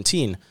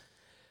 2017,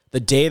 the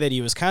day that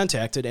he was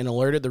contacted, and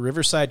alerted the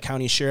Riverside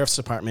County Sheriff's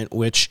Department,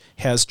 which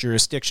has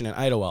jurisdiction in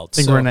Idlewild. I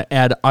think we're going to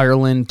add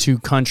Ireland to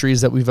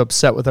countries that we've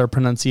upset with our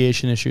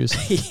pronunciation issues.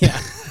 Yeah.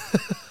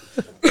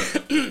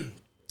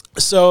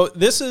 So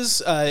this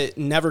is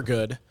never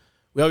good.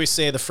 We always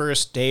say the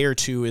first day or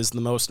two is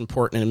the most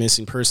important in a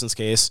missing persons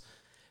case.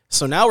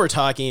 So now we're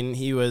talking,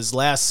 he was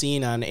last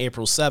seen on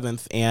April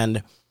 7th,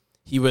 and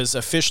he was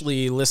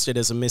officially listed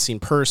as a missing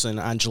person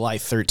on July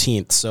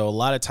 13th. So a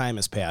lot of time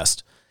has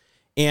passed.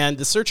 And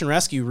the search and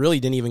rescue really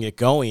didn't even get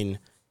going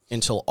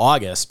until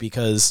August,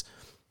 because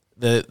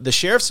the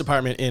sheriff's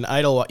department in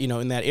Idlewild,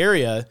 in that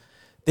area,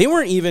 they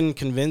weren't even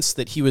convinced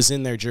that he was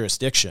in their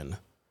jurisdiction.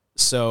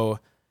 So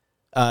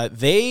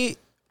we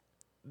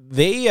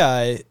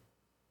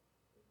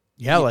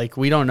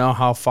don't know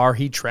how far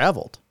he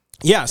traveled.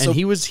 Yeah, so and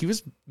he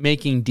was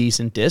making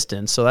decent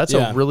distance, so that's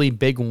Yeah. a really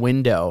big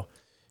window.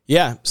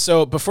 Yeah,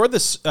 so before the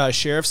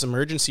sheriff's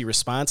emergency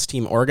response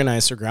team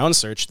organized their ground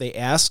search, they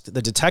asked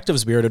the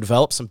Detectives Bureau to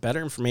develop some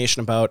better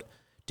information about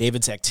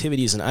David's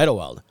activities in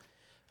Idlewild.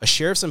 A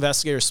sheriff's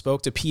investigator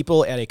spoke to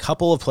people at a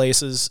couple of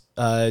places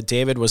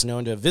David was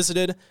known to have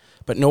visited,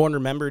 but no one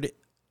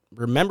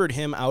remembered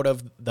him out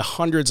of the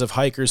hundreds of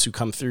hikers who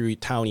come through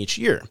town each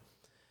year.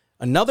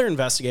 Another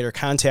investigator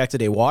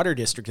contacted a water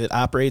district that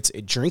operates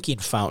a drinking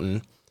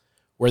fountain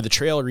where the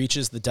trail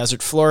reaches the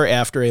desert floor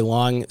after a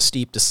long,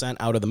 steep descent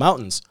out of the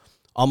mountains.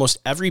 Almost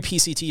every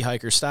PCT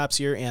hiker stops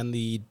here, and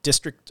the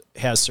district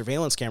has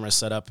surveillance cameras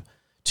set up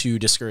to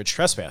discourage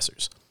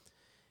trespassers.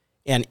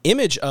 An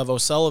image of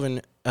O'Sullivan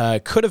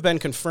could have been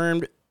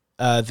confirmed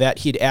that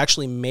he'd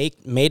actually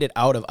made it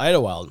out of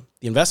Idlewild.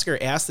 The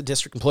investigator asked the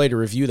district employee to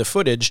review the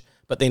footage,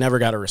 but they never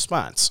got a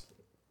response.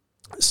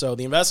 So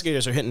the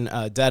investigators are hitting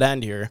a dead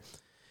end here.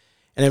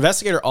 An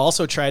investigator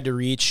also tried to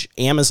reach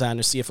Amazon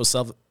to see if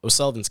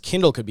O'Sullivan's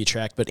Kindle could be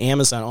tracked, but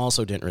Amazon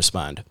also didn't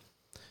respond.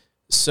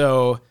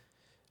 So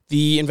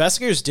the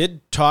investigators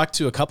did talk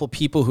to a couple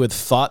people who had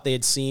thought they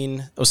had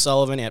seen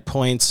O'Sullivan at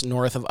points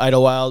north of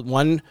Idlewild.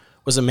 One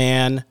was a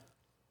man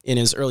in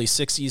his early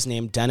 60s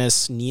named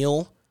Dennis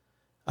Neal,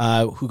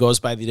 who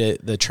goes by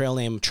the trail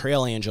name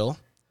Trail Angel.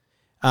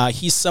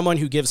 He's someone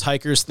who gives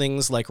hikers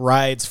things like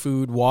rides,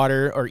 food,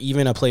 water, or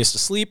even a place to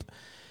sleep,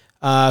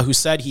 who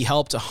said he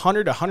helped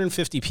 100 to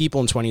 150 people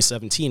in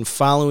 2017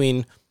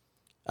 following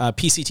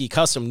PCT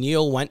Custom.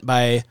 Neal went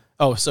by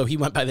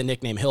the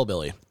nickname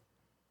Hillbilly.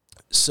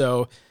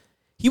 So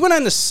he went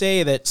on to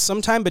say that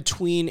sometime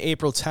between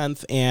April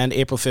 10th and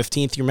April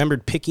 15th, he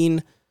remembered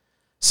picking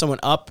someone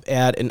up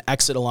at an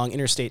exit along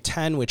Interstate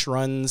 10, which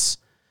runs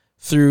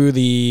through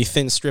the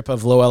thin strip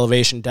of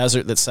low-elevation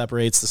desert that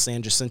separates the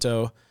San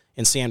Jacinto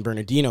and San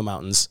Bernardino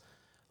mountains,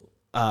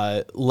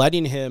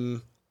 letting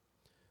him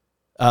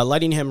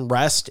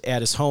rest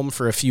at his home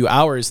for a few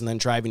hours and then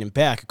driving him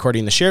back,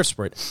 according to the sheriff's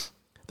report.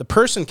 The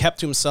person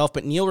kept to himself,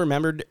 but Neal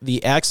remembered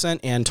the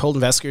accent and told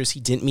investigators he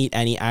didn't meet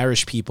any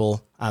Irish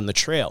people on the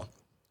trail.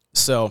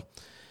 So,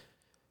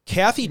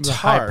 Kathy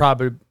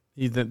Tarr...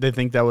 They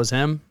think that was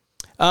him?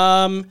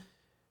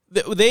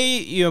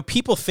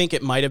 People think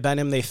it might have been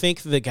him. They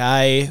think the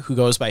guy who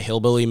goes by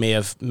Hillbilly may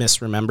have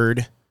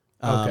misremembered.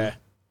 Okay.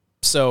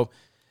 So,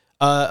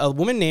 a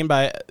woman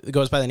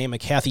goes by the name of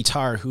Kathy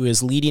Tarr, who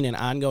is leading an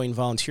ongoing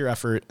volunteer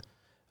effort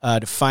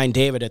to find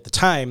David at the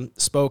time,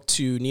 spoke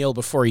to Neal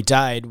before he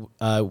died,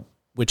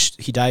 which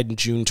he died in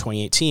June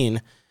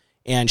 2018,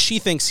 and she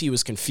thinks he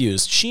was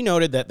confused. She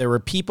noted that there were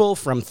people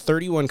from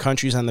 31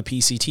 countries on the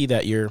PCT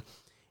that year,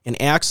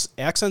 and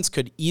accents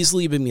could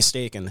easily be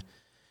mistaken.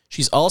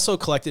 She's also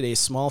collected a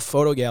small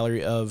photo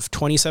gallery of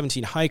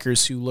 2017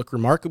 hikers who look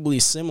remarkably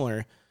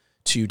similar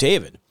to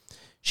David.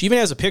 She even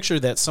has a picture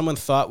that someone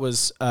thought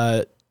was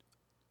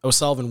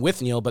O'Sullivan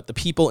with Neal, but the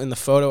people in the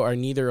photo are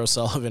neither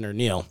O'Sullivan or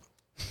Neal.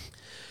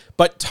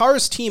 But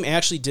Tarr's team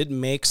actually did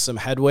make some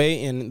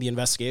headway in the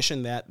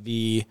investigation that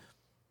the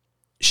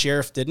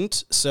sheriff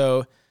didn't.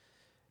 So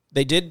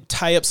they did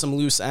tie up some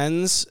loose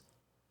ends.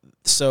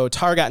 So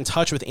Tarr got in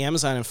touch with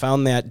Amazon and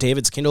found that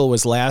David's Kindle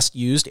was last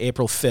used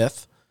April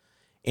 5th,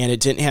 and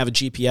it didn't have a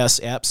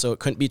GPS app, so it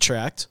couldn't be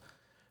tracked.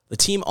 The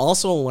team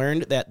also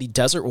learned that the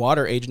Desert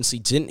Water Agency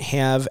didn't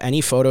have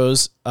any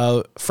photos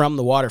from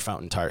the water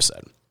fountain, Tarr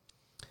said.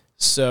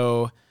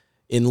 So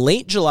in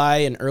late July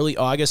and early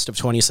August of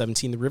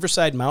 2017, the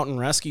Riverside Mountain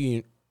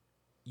Rescue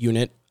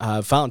Unit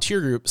volunteer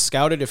group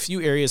scouted a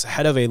few areas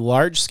ahead of a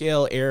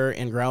large-scale air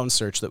and ground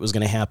search that was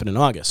going to happen in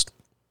August.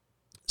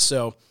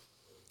 So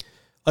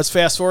let's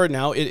fast forward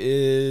now. It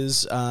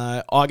is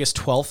August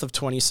 12th of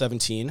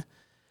 2017.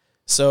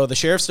 So the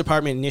Sheriff's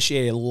Department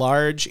initiated a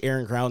large air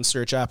and ground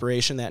search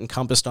operation that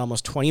encompassed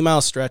almost 20-mile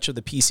stretch of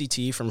the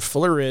PCT from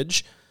Fuller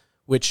Ridge,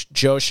 which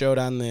Joe showed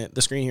on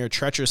the screen here, a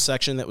treacherous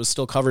section that was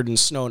still covered in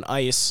snow and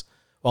ice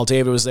while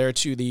David was there,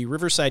 to the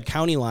Riverside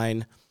County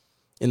line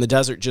in the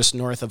desert just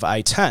north of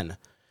I-10.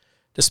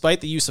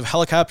 Despite the use of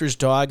helicopters,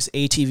 dogs,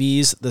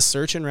 ATVs, the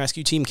search and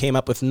rescue team came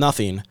up with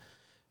nothing.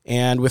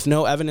 And with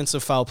no evidence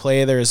of foul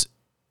play,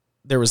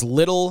 there was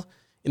little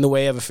in the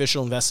way of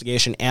official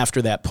investigation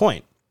after that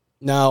point.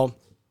 Now,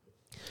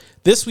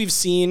 this we've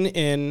seen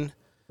in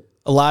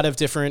a lot of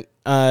different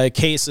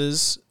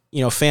cases.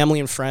 You know, family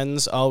and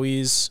friends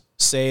always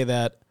say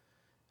that,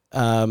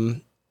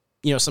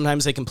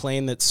 sometimes they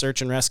complain that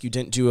search and rescue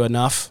didn't do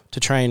enough to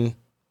try and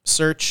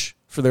search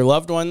for their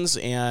loved ones,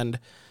 and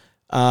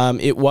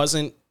it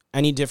wasn't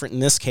any different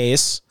in this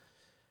case.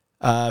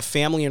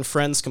 Family and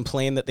friends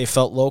complained that they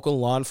felt local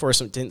law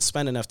enforcement didn't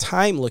spend enough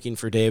time looking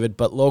for David,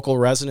 but local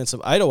residents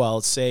of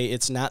Idlewild say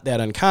it's not that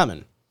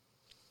uncommon.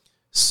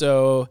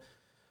 So,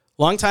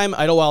 longtime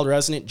Idlewild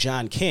resident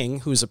John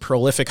King, who's a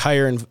prolific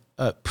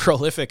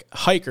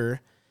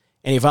hiker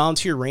and a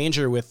volunteer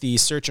ranger with the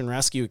search and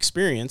rescue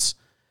experience,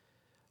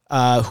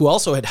 who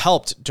also had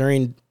helped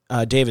during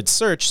David's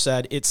search,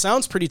 said, "It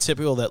sounds pretty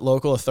typical that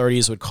local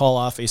authorities would call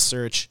off a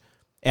search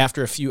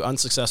after a few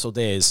unsuccessful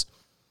days."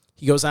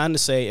 He goes on to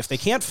say, if they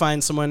can't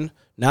find someone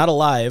not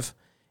alive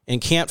and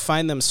can't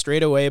find them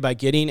straight away by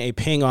getting a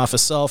ping off a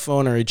cell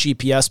phone or a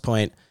GPS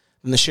point,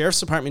 then the sheriff's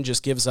department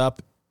just gives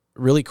up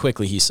really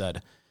quickly, he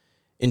said.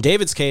 In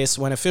David's case,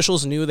 when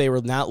officials knew they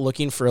were not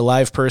looking for a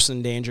live person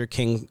in danger,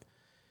 King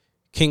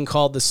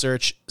called the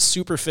search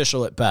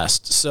superficial at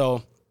best.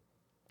 So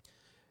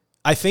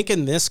I think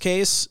in this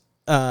case,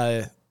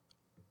 the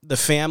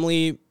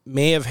family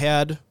may have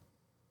had,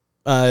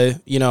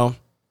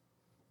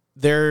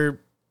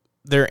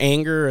 their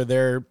anger or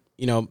their,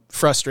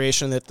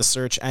 frustration that the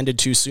search ended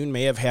too soon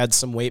may have had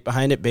some weight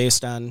behind it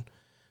based on,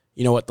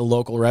 what the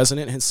local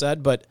resident had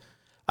said. But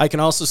I can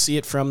also see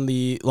it from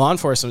the law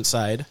enforcement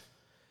side.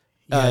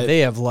 Yeah, they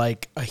have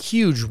like a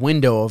huge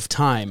window of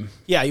time.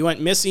 Yeah, he went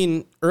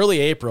missing early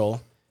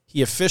April.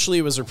 He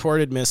officially was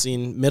reported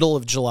missing middle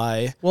of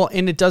July. Well,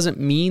 and it doesn't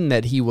mean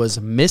that he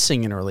was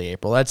missing in early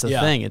April. That's the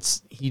thing.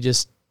 He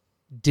just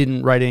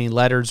didn't write any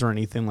letters or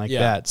anything like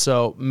that.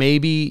 So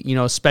maybe,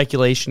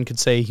 speculation could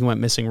say he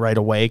went missing right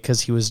away because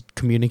he was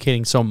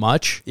communicating so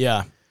much.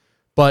 Yeah.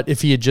 But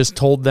if he had just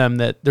told them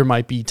that there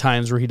might be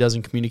times where he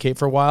doesn't communicate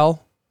for a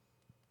while,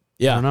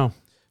 I don't know.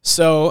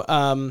 So,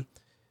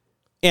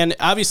 and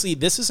obviously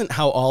this isn't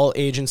how all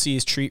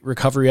agencies treat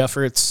recovery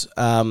efforts.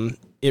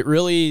 It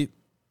really,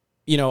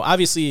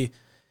 obviously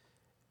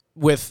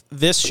with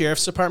this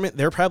sheriff's department,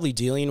 they're probably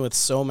dealing with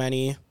so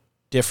many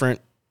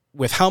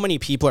with how many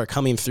people are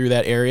coming through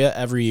that area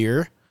every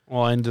year.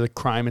 Well, and the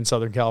crime in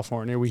Southern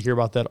California, we hear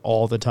about that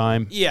all the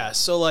time. Yeah.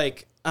 So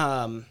like,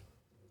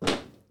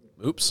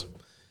 oops.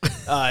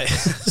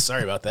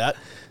 Sorry about that.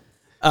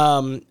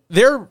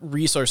 Their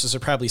resources are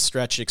probably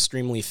stretched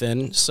extremely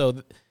thin.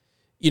 So,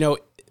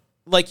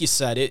 like you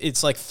said,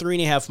 it's like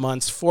 3.5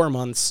 months, 4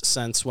 months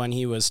since when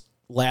he was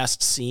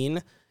last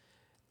seen.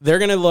 They're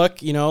going to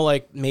look,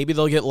 like maybe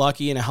they'll get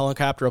lucky and a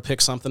helicopter will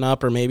pick something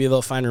up, or maybe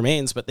they'll find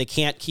remains, but they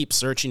can't keep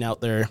searching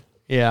out there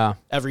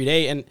every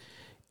day. And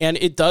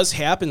it does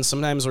happen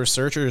sometimes where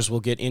searchers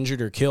will get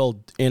injured or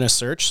killed in a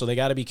search. So they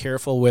got to be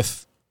careful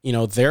with,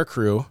 their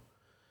crew,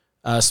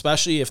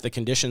 especially if the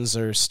conditions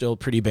are still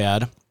pretty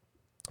bad.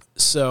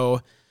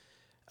 So,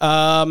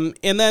 and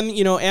then,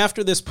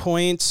 after this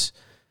point,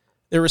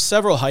 there were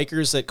several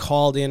hikers that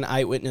called in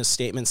eyewitness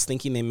statements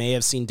thinking they may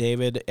have seen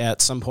David at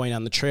some point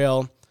on the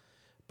trail.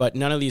 But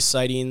none of these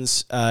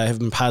sightings have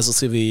been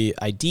positively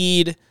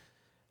ID'd.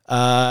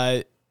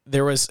 There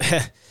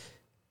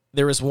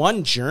was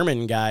one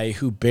German guy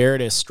who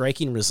bared a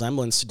striking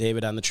resemblance to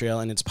David on the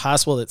trail, and it's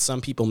possible that some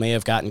people may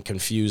have gotten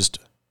confused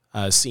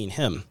seeing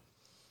him.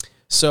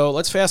 So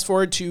let's fast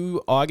forward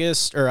to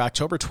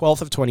October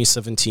 12th of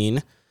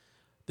 2017.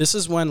 This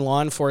is when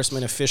law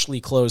enforcement officially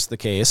closed the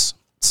case.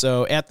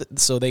 So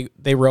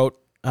they wrote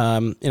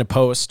in a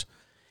post,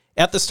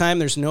 "At this time,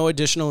 there's no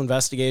additional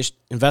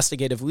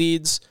investigative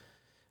leads."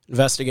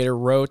 Investigator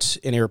wrote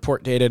in a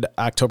report dated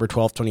October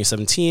 12,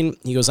 2017.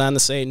 He goes on to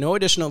say, "No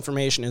additional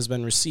information has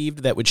been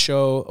received that would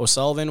show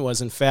O'Sullivan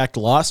was in fact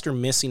lost or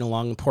missing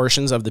along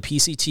portions of the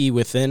PCT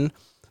within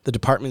the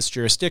department's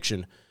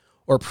jurisdiction,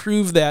 or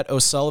prove that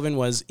O'Sullivan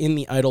was in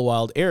the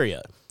Idlewild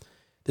area.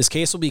 This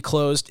case will be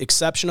closed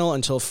exceptional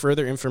until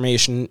further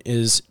information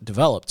is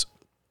developed."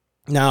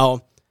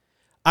 Now,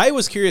 I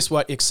was curious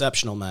what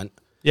exceptional meant.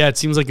 Yeah, it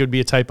seems like it would be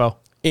a typo.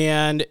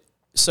 And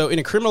so in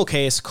a criminal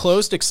case,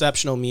 closed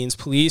exceptional means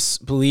police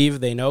believe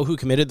they know who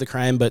committed the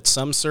crime, but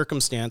some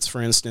circumstance,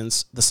 for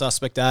instance, the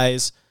suspect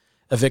dies,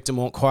 a victim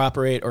won't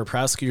cooperate, or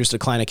prosecutors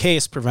decline a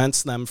case,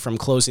 prevents them from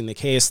closing the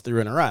case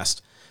through an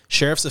arrest.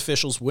 Sheriff's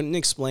officials wouldn't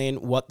explain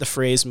what the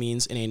phrase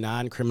means in a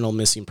non-criminal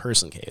missing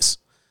person case.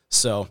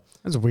 So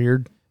that's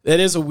weird.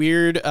 That is a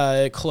weird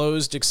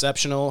closed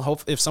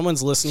exceptional. If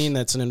someone's listening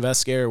that's an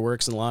investigator or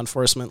works in law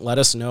enforcement, let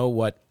us know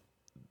what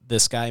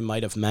this guy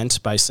might have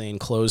meant by saying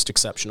closed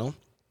exceptional.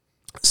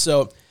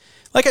 So,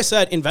 like I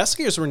said,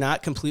 investigators were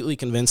not completely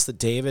convinced that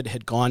David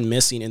had gone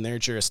missing in their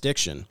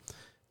jurisdiction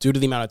due to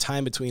the amount of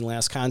time between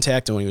last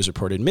contact and when he was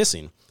reported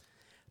missing.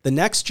 The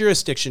next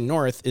jurisdiction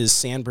north is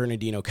San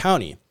Bernardino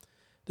County.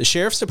 The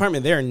sheriff's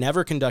department there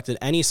never conducted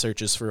any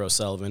searches for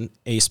O'Sullivan.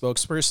 A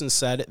spokesperson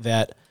said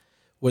that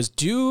was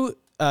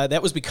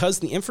because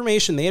the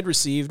information they had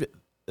received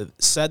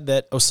said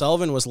that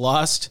O'Sullivan was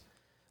last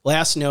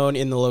known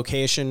in the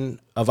location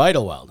of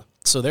Idlewild.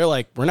 So they're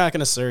like, we're not going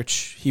to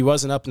search. He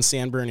wasn't up in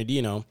San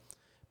Bernardino,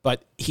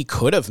 but he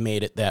could have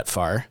made it that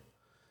far.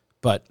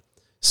 But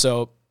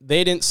so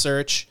they didn't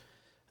search.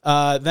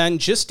 Then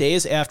just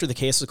days after the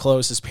case was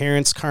closed, his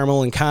parents,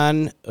 Carmel and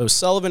Con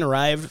O'Sullivan,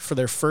 arrived for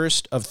their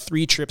first of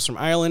 3 trips from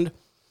Ireland.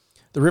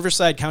 The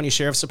Riverside County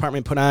Sheriff's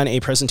Department put on a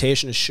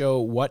presentation to show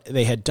what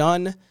they had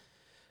done.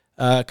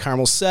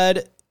 Carmel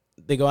said,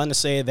 they go on to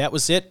say that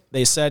was it.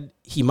 They said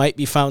he might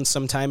be found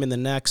sometime in the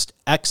next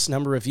X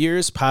number of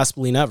years,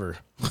 possibly never.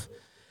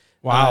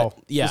 Wow.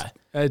 Yeah.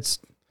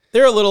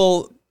 They're a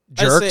little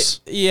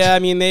jerks. I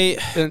mean, they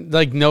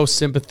like no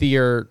sympathy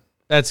or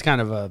that's kind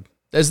of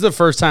this is the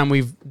first time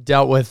we've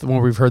dealt with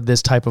when we've heard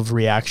this type of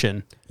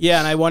reaction. Yeah.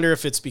 And I wonder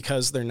if it's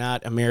because they're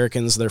not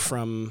Americans. They're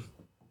from,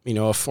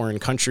 a foreign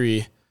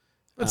country.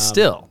 But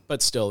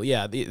still,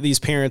 yeah. These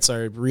parents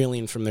are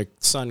reeling from their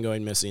son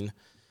going missing.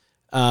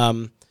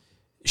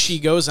 She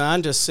goes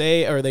on to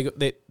say,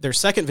 their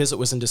second visit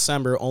was in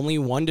December. Only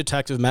one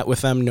detective met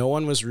with them. No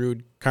one was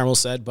rude, Carmel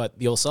said, but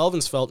the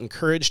O'Sullivans felt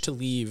encouraged to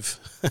leave.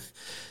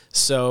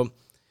 So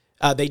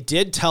they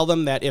did tell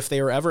them that if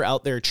they were ever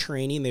out there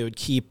training, they would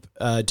keep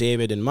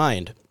David in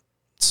mind.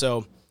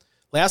 So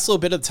last little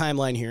bit of the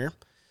timeline here.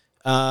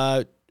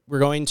 We're we're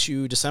going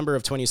to December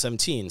of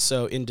 2017.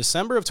 So in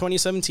December of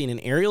 2017, an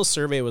aerial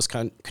survey was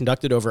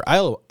conducted over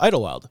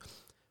Idlewild.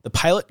 The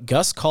pilot,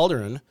 Gus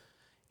Calderon,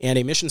 and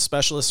a mission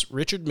specialist,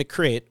 Richard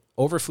McCrate,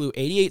 overflew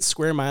 88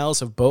 square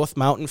miles of both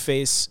mountain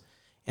face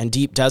and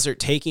deep desert,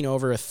 taking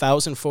over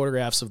 1,000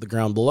 photographs of the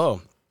ground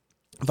below.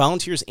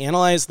 Volunteers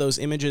analyzed those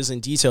images in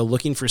detail,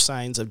 looking for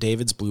signs of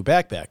David's blue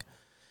backpack.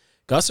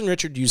 Gus and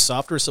Richard used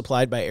software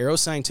supplied by Aero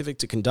Scientific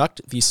to conduct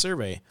the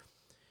survey.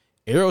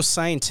 Aero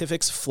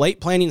Scientific's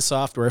flight planning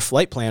software,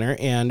 Flight Planner,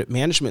 and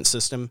management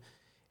system,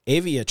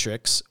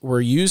 Aviatrix,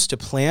 were used to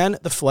plan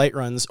the flight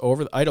runs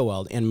over the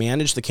Idlewild and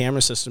manage the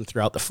camera system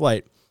throughout the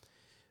flight.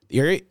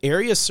 The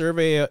area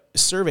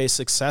survey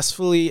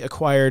successfully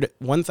acquired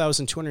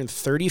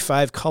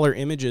 1,235 color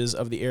images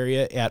of the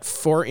area at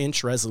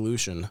 4-inch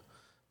resolution.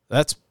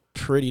 That's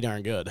pretty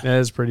darn good. That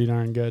is pretty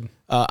darn good.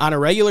 On a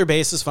regular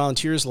basis,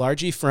 volunteers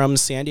largely from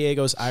San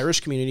Diego's Irish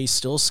community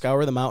still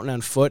scour the mountain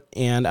on foot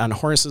and on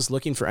horses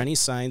looking for any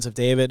signs of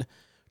David.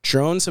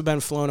 Drones have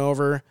been flown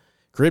over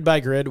grid by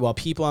grid while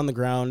people on the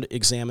ground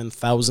examine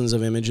thousands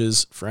of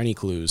images for any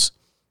clues.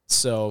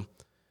 So,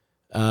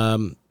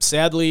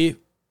 sadly,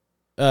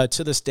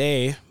 to this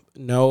day,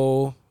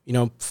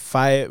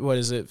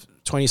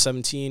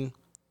 2017,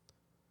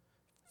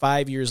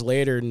 5 years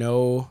later,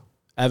 no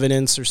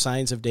evidence or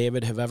signs of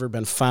David have ever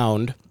been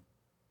found.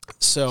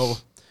 So,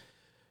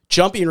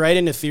 jumping right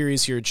into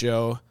theories here,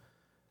 Joe,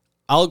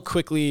 I'll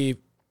quickly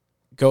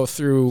go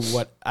through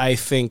what I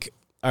think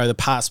are the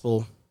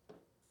possible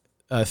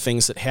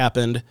things that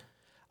happened.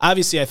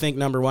 Obviously, I think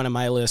number one on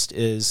my list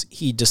is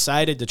he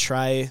decided to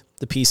try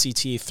the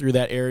PCT through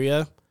that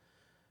area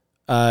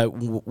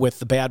with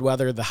the bad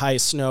weather, the high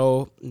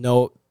snow.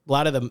 A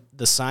lot of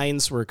the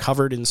signs were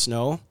covered in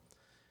snow.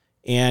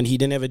 And he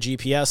didn't have a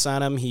GPS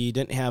on him. He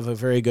didn't have a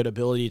very good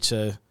ability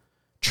to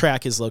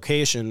track his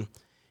location.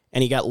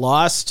 And he got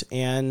lost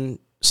and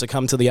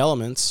succumbed to the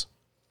elements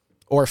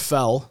or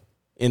fell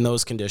in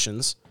those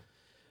conditions.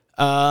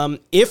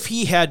 If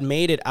he had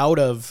made it out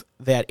of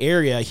that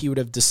area, he would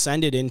have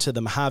descended into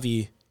the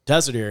Mojave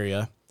Desert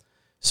area.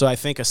 So I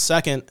think a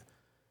second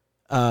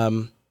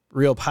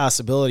real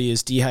possibility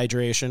is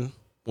dehydration.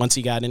 Once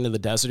he got into the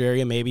desert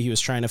area, maybe he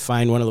was trying to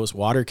find one of those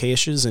water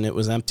caches and it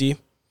was empty.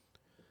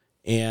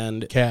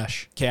 And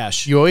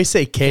Cache. You always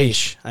say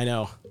cache. I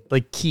know.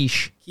 Like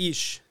quiche.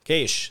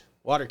 Cache.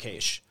 Water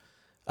cache.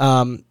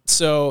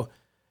 So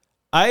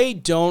I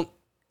don't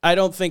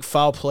think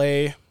foul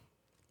play,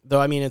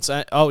 though. I mean, it's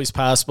always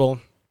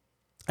possible.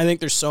 I think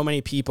there's so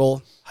many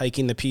people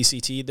hiking the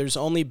PCT. There's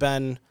only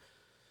been,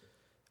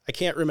 I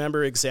can't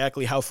remember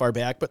exactly how far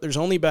back, but there's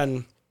only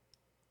been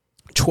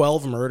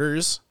 12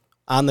 murders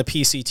on the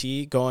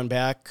PCT going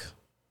back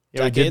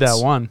decades. We did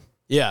that one.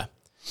 Yeah.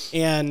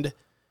 And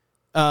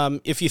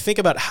if you think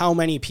about how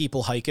many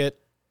people hike it,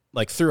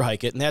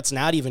 and that's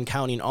not even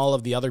counting all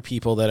of the other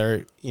people that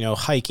are,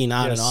 hiking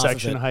on and off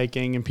section of it.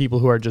 hiking and people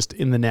who are just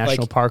in the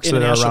national parks in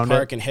that a are national around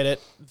park it. and hit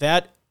it.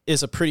 That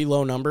is a pretty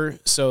low number.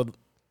 So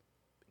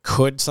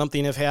could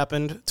something have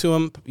happened to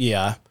him?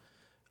 Yeah.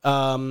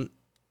 Wasn't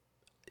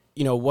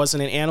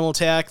an animal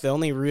attack. The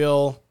only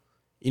real,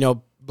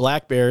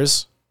 black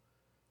bears.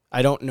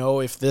 I don't know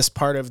if this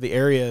part of the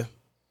area,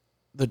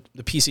 the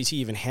PCT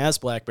even has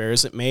black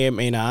bears. It may, it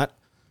may not.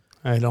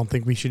 I don't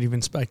think we should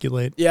even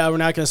speculate. Yeah, we're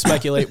not going to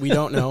speculate. We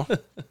don't know.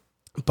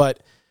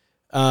 But,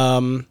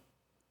 I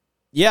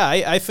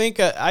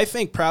think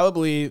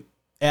probably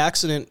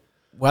accident,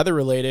 weather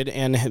related,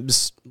 and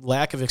his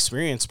lack of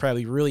experience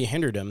probably really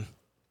hindered him.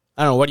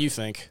 I don't know. What do you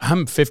think?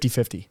 I'm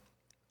 50-50.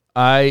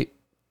 I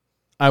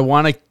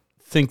want to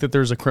think that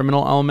there's a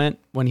criminal element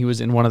when he was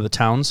in one of the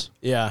towns.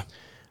 Yeah.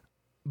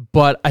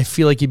 But I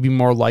feel like he'd be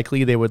more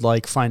likely they would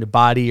find a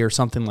body or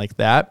something like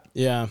that.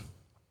 Yeah.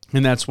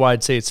 And that's why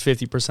I'd say it's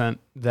 50%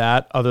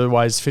 that.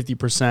 Otherwise,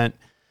 50%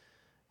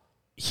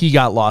 he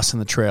got lost in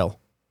the trail,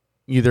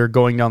 either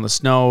going down the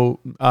snow,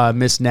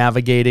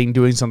 misnavigating,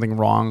 doing something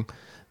wrong.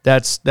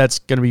 That's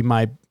going to be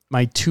my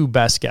two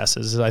best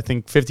guesses. I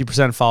think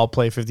 50% foul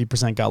play,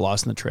 50% got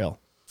lost in the trail.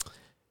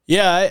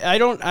 Yeah,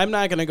 I'm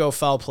not going to go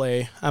foul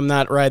play. I'm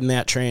not riding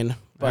that train.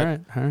 But all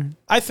right.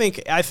 I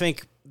think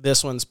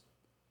this one's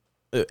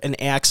an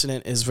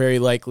accident is very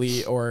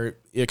likely, or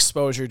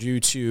exposure due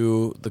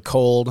to the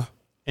cold.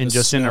 And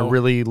just snow. In a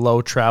really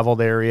low traveled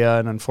area,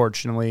 and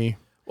unfortunately.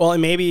 Well,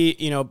 and maybe,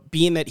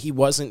 being that he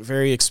wasn't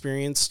very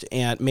experienced,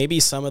 and maybe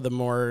some of the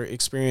more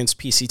experienced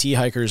PCT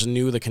hikers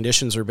knew the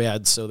conditions were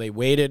bad, so they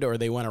waited or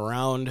they went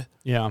around.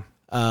 Yeah.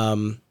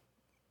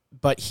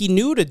 But he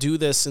knew to do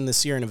this in the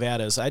Sierra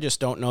Nevadas. I just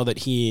don't know that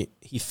he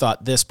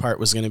thought this part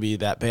was going to be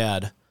that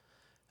bad.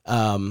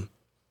 And,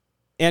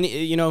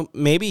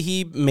 maybe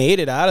he made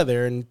it out of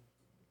there, and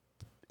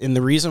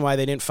the reason why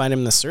they didn't find him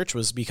in the search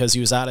was because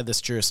he was out of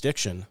this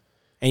jurisdiction.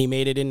 And he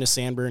made it into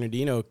San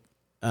Bernardino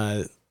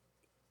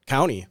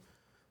County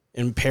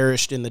and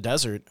perished in the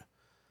desert.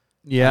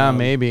 Yeah,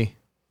 maybe.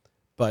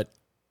 But,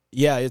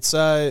 yeah, it's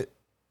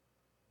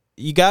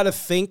you got to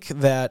think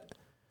that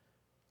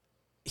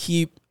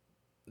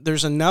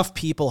there's enough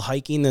people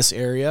hiking this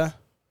area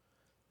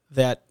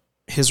that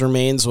his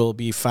remains will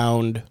be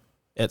found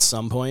at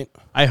some point.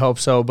 I hope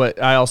so,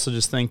 but I also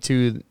just think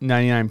too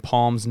 99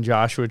 Palms and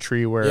Joshua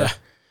Tree where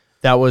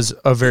that was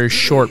a very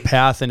short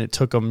path and it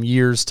took them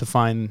years to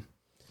find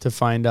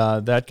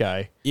that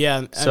guy.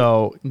 Yeah.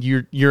 So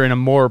you're in a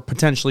more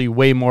potentially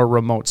way more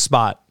remote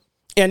spot.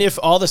 And if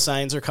all the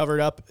signs are covered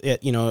up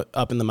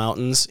up in the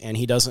mountains and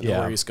he doesn't know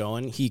where he's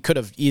going, he could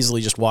have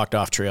easily just walked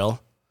off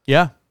trail.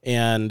 Yeah.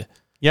 And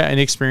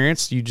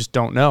inexperienced, you just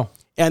don't know.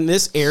 And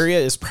this area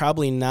is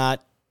probably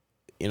not,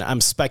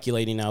 I'm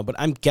speculating now, but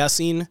I'm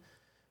guessing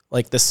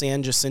like the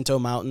San Jacinto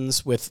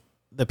Mountains with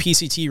the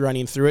PCT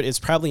running through it, it's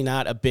probably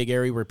not a big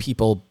area where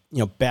people,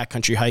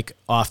 backcountry hike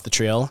off the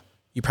trail.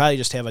 You probably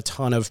just have a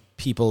ton of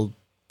people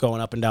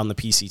going up and down the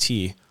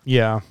PCT.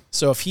 Yeah.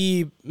 So if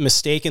he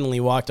mistakenly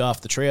walked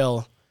off the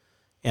trail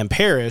and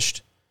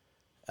perished,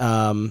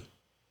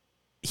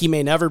 he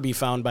may never be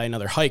found by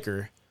another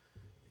hiker.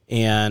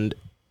 And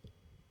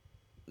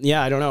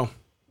I don't know.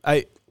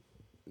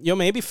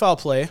 Maybe foul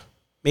play,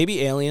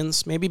 maybe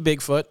aliens, maybe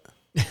Bigfoot.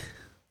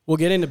 We'll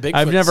get into Bigfoot.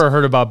 I've never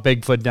heard about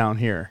Bigfoot down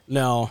here.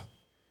 No.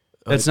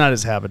 That's not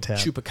his habitat.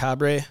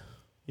 Chupacabra.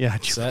 Yeah,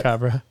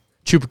 Chupacabra.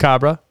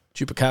 Chupacabra.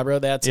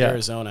 Chupacabra, that's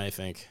Arizona, I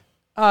think.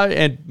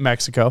 And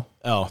Mexico.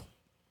 Oh.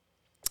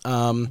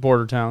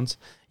 Border towns.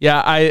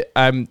 Yeah,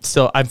 I'm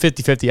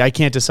 50-50. I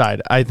can't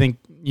decide. I think,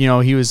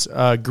 he was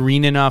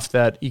green enough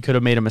that he could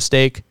have made a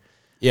mistake.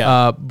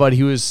 Yeah. But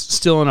he was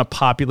still in a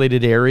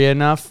populated area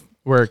enough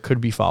where it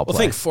could be foul play. I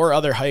think 4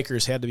 other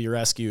hikers had to be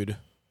rescued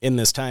in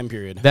this time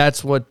period.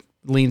 That's what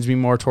leans me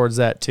more towards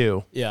that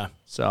too. Yeah.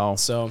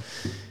 So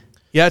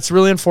yeah, it's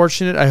really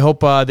unfortunate. I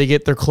hope they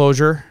get their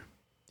closure.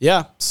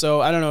 Yeah.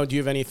 So I don't know. Do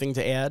you have anything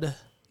to add,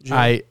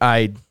 Jim?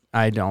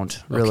 I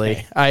don't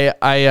really. Okay.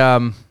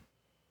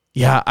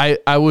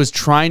 I was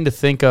trying to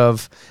think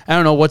of, I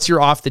don't know, what's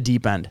your off the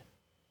deep end?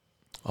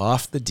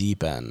 Off the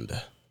deep end.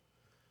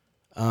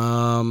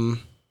 I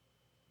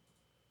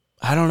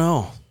don't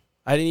know.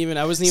 I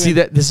wasn't even. See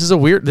that this is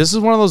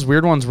one of those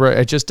weird ones where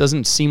it just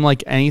doesn't seem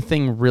like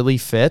anything really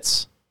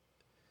fits.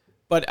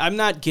 But I'm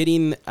not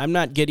getting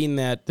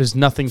that. There's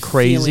nothing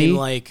crazy. Feeling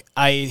like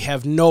I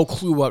have no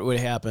clue what would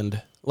have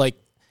happened. Like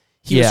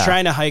he was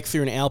trying to hike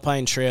through an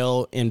alpine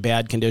trail in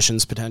bad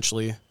conditions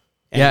potentially.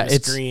 And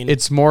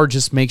it's more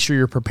just make sure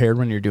you're prepared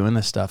when you're doing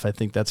this stuff. I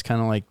think that's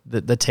kind of like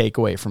the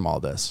takeaway from all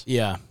this.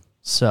 Yeah.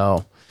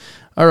 So,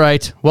 all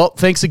right. Well,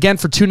 thanks again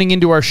for tuning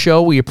into our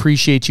show. We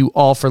appreciate you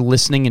all for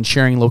listening and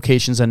sharing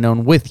Locations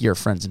Unknown with your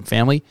friends and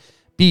family.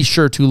 Be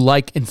sure to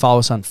like and follow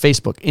us on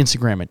Facebook,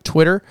 Instagram, and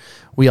Twitter.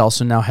 We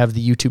also now have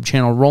the YouTube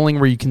channel rolling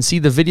where you can see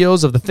the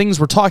videos of the things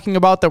we're talking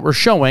about that we're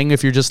showing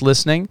if you're just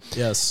listening.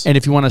 Yes. And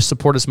if you want to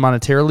support us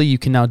monetarily, you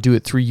can now do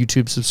it through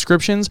YouTube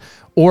subscriptions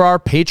or our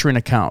Patreon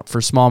account. For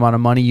a small amount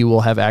of money, you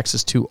will have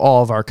access to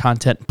all of our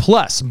content,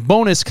 plus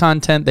bonus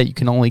content that you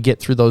can only get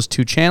through those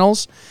 2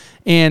 channels,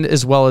 and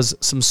as well as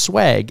some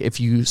swag if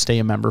you stay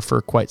a member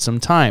for quite some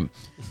time.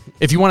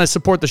 If you want to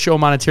support the show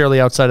monetarily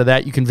outside of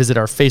that, you can visit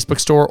our Facebook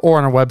store or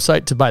on our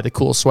website to buy the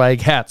cool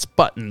swag, hats,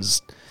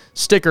 buttons,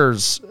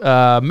 stickers,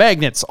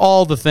 magnets,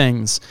 all the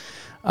things.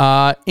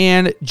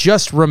 And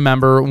just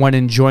remember, when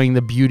enjoying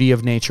the beauty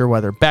of nature,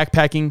 whether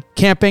backpacking,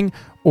 camping,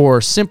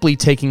 or simply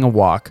taking a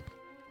walk,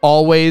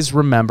 always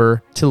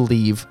remember to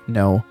leave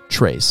no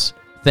trace.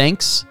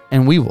 Thanks,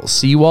 and we will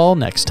see you all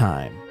next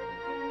time.